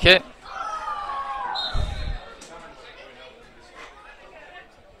to take it.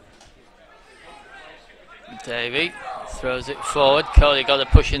 Davey throws it forward. Coley got a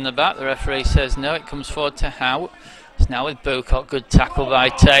push in the back. The referee says no. It comes forward to Howe. It's now with Bucock. Good tackle by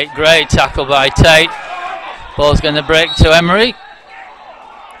Tate. Great tackle by Tate. Ball's going to break to Emery.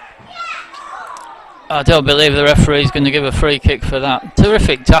 I don't believe the referee's going to give a free kick for that.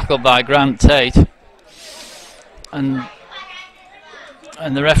 Terrific tackle by Grant Tate. And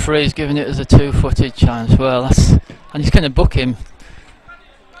the referee's giving it as a two-footed challenge. Well, and he's going to book him.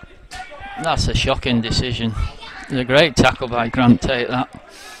 That's a shocking decision. It's a great tackle by Grant Tate, that.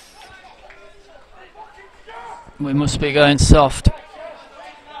 We must be going soft.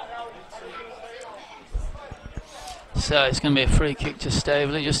 So it's going to be a free kick to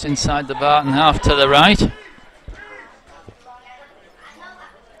Staveley, just inside the Barton half to the right.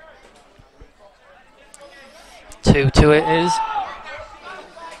 2-2 it is.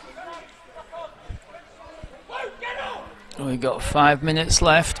 We've got 5 minutes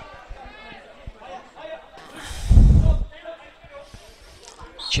left.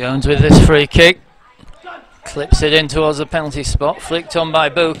 Jones with this free kick. Clips it in towards the penalty spot. Flicked on by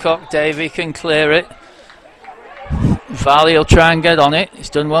Bucock. Davey can clear it. Varley will try and get on it. He's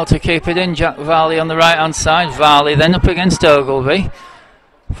done well to keep it in. Jack Varley on the right hand side. Varley then up against Ogilvie.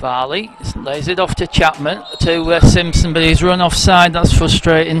 Varley lays it off to Chapman, to Simpson, but he's run offside. That's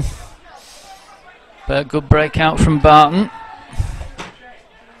frustrating. But good breakout from Barton.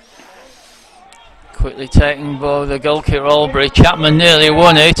 Quickly taking ball, the goalkeeper Albury. Chapman nearly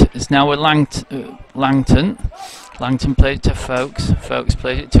won it. It's now with Langton. Langton played it to Folkes. Folkes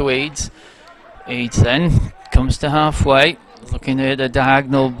played it to Eads. Eads then comes to halfway. Looking at a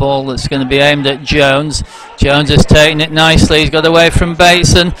diagonal ball that's going to be aimed at Jones. Jones is taking it nicely. He's got away from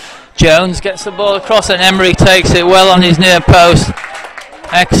Bateson. Jones gets the ball across and Emery takes it well on his near post.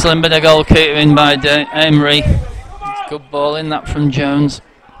 Excellent bit of goalkeeping by Emery. Good ball in that from Jones.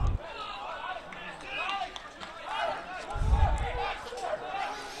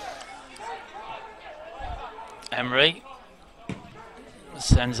 Emery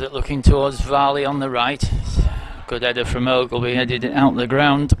sends it looking towards Varley on the right. Good header from Ogilvie, headed it out the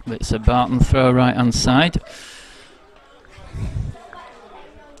ground. It's a Barton throw right hand side.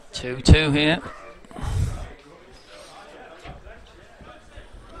 2-2 here.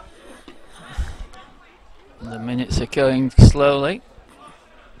 The minutes are going slowly.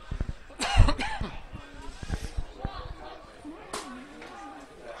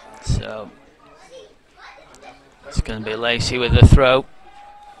 So it's going to be Lacey with the throw.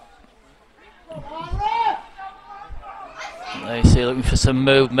 Lacey looking for some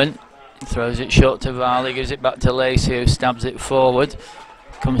movement. Throws it short to Varley, gives it back to Lacey, who stabs it forward.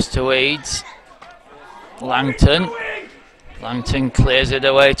 Comes to Eads. Langton. Langton clears it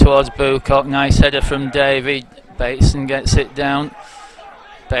away towards Bucock. Nice header from Davey. Bateson gets it down.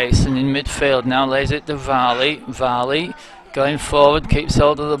 Bateson in midfield now lays it to Varley. Varley going forward, keeps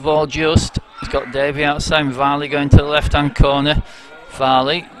hold of the ball just. He's got Davey outside. Varley going to the left hand corner.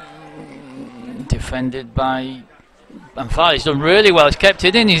 Varley defended by... And Varley's done really well. He's kept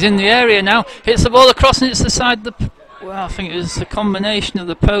it in. He's in the area now. Hits the ball across and it's the side of the... Well, I think it was a combination of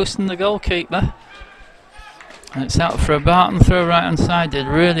the post and the goalkeeper. And it's out for a Barton throw right hand side. Did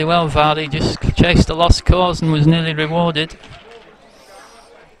really well. Varley just chased a lost cause and was nearly rewarded.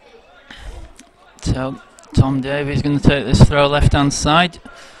 So Tom Davies going to take this throw left hand side.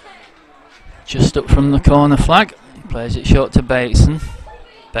 Just up from the corner flag. Plays it short to Bateson.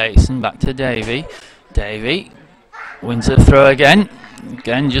 Bateson back to Davey. Davey wins the throw again.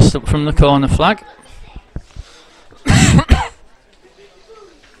 Again just up from the corner flag.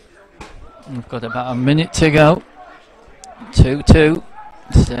 We've got about a minute to go. 2-2.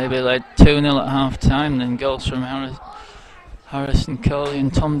 Staveley led 2-0 at half time. Then goals from Harrison Coley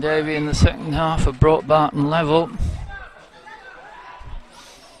and Tom Davey in the second half have brought Barton level.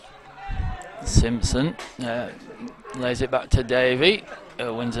 Simpson lays it back to Davey.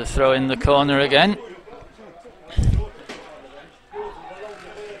 Wins a throw in the corner again.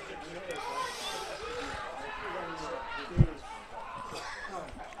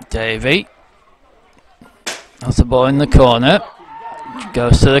 Davey has the ball in the corner,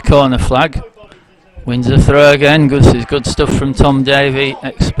 goes to the corner flag, wins the throw again. Good stuff from Tom Davey,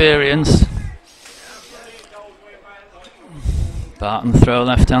 experience. Barton throw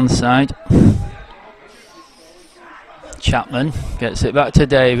left hand side. Chapman gets it back to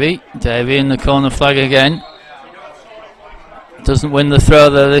Davey. Davey in the corner flag again. Doesn't win the throw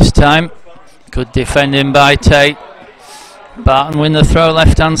though this time. Good defending by Tate. Barton win the throw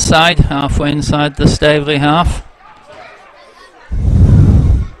left hand side, halfway inside the Staveley half.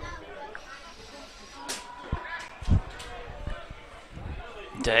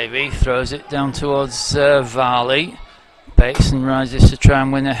 Davey throws it down towards Varley. Bateson rises to try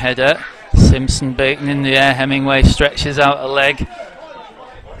and win a header. Simpson beaten in the air. Hemingway stretches out a leg.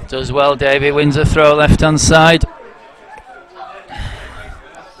 Does well. Davey wins a throw left hand side.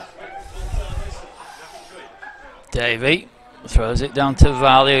 Davey throws it down to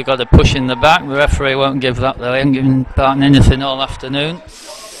Varley, who got a push in the back. The referee won't give that though. He hasn't given Barton anything all afternoon.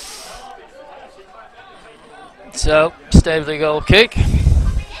 So, Staveley goal kick.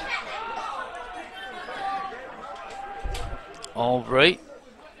 Albury.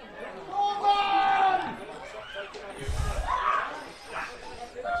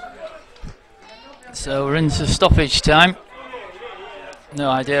 So we're into stoppage time. No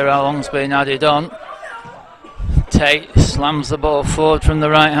idea how long's been added on. Tate slams the ball forward from the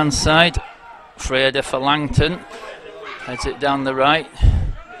right hand side. free header for Langton. Heads it down the right.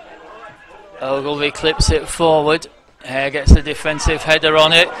 Ogilvy clips it forward. Hare gets the defensive header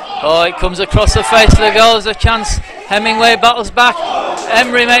on it. Oh, it comes across the face of the goal. There's a chance. Hemingway battles back.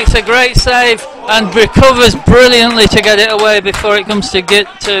 Emery makes a great save and recovers brilliantly to get it away before it comes to get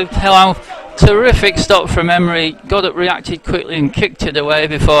to Howe. Terrific stop from Emery. Got it, reacted quickly and kicked it away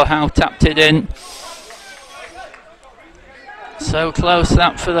before Howe tapped it in. So close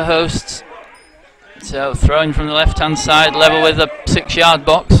that for the hosts. So thrown from the left hand side, level with the 6-yard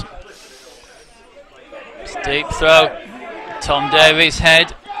box. Deep throw, Tom Davies'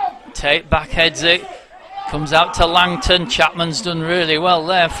 head, Tate back heads it, comes out to Langton. Chapman's done really well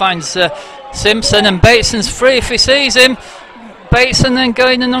there, finds Simpson, and Bateson's free if he sees him. Bateson then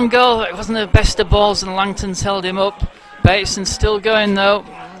going in on goal. It wasn't the best of balls and Langton's held him up. Bateson's still going though.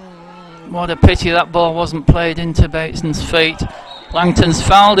 What a pity that ball wasn't played into Bateson's feet. Langton's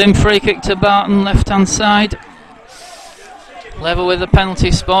fouled him, free kick to Barton, left hand side. Level with the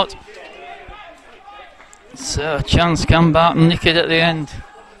penalty spot. So a chance, can Barton nick it at the end?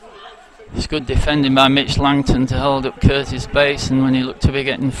 It's good defending by Mitch Langton to hold up Curtis Bateson when he looked to be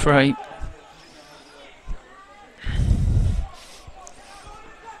getting free.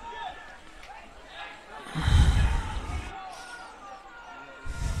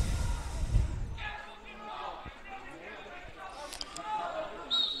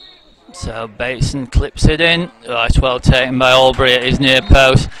 So Bateson clips it in. Oh, it's well taken by Albury at his near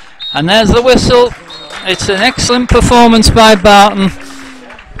post. And there's the whistle. It's an excellent performance by Barton.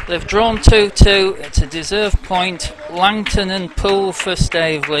 They've drawn 2-2. It's a deserved point. Langton and Poole for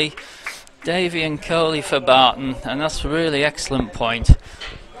Staveley. Davey and Coley for Barton. And that's a really excellent point.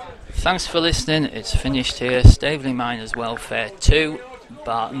 Thanks for listening. It's finished here. Staveley Miners Welfare 2,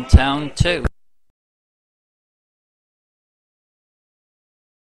 Barton Town 2.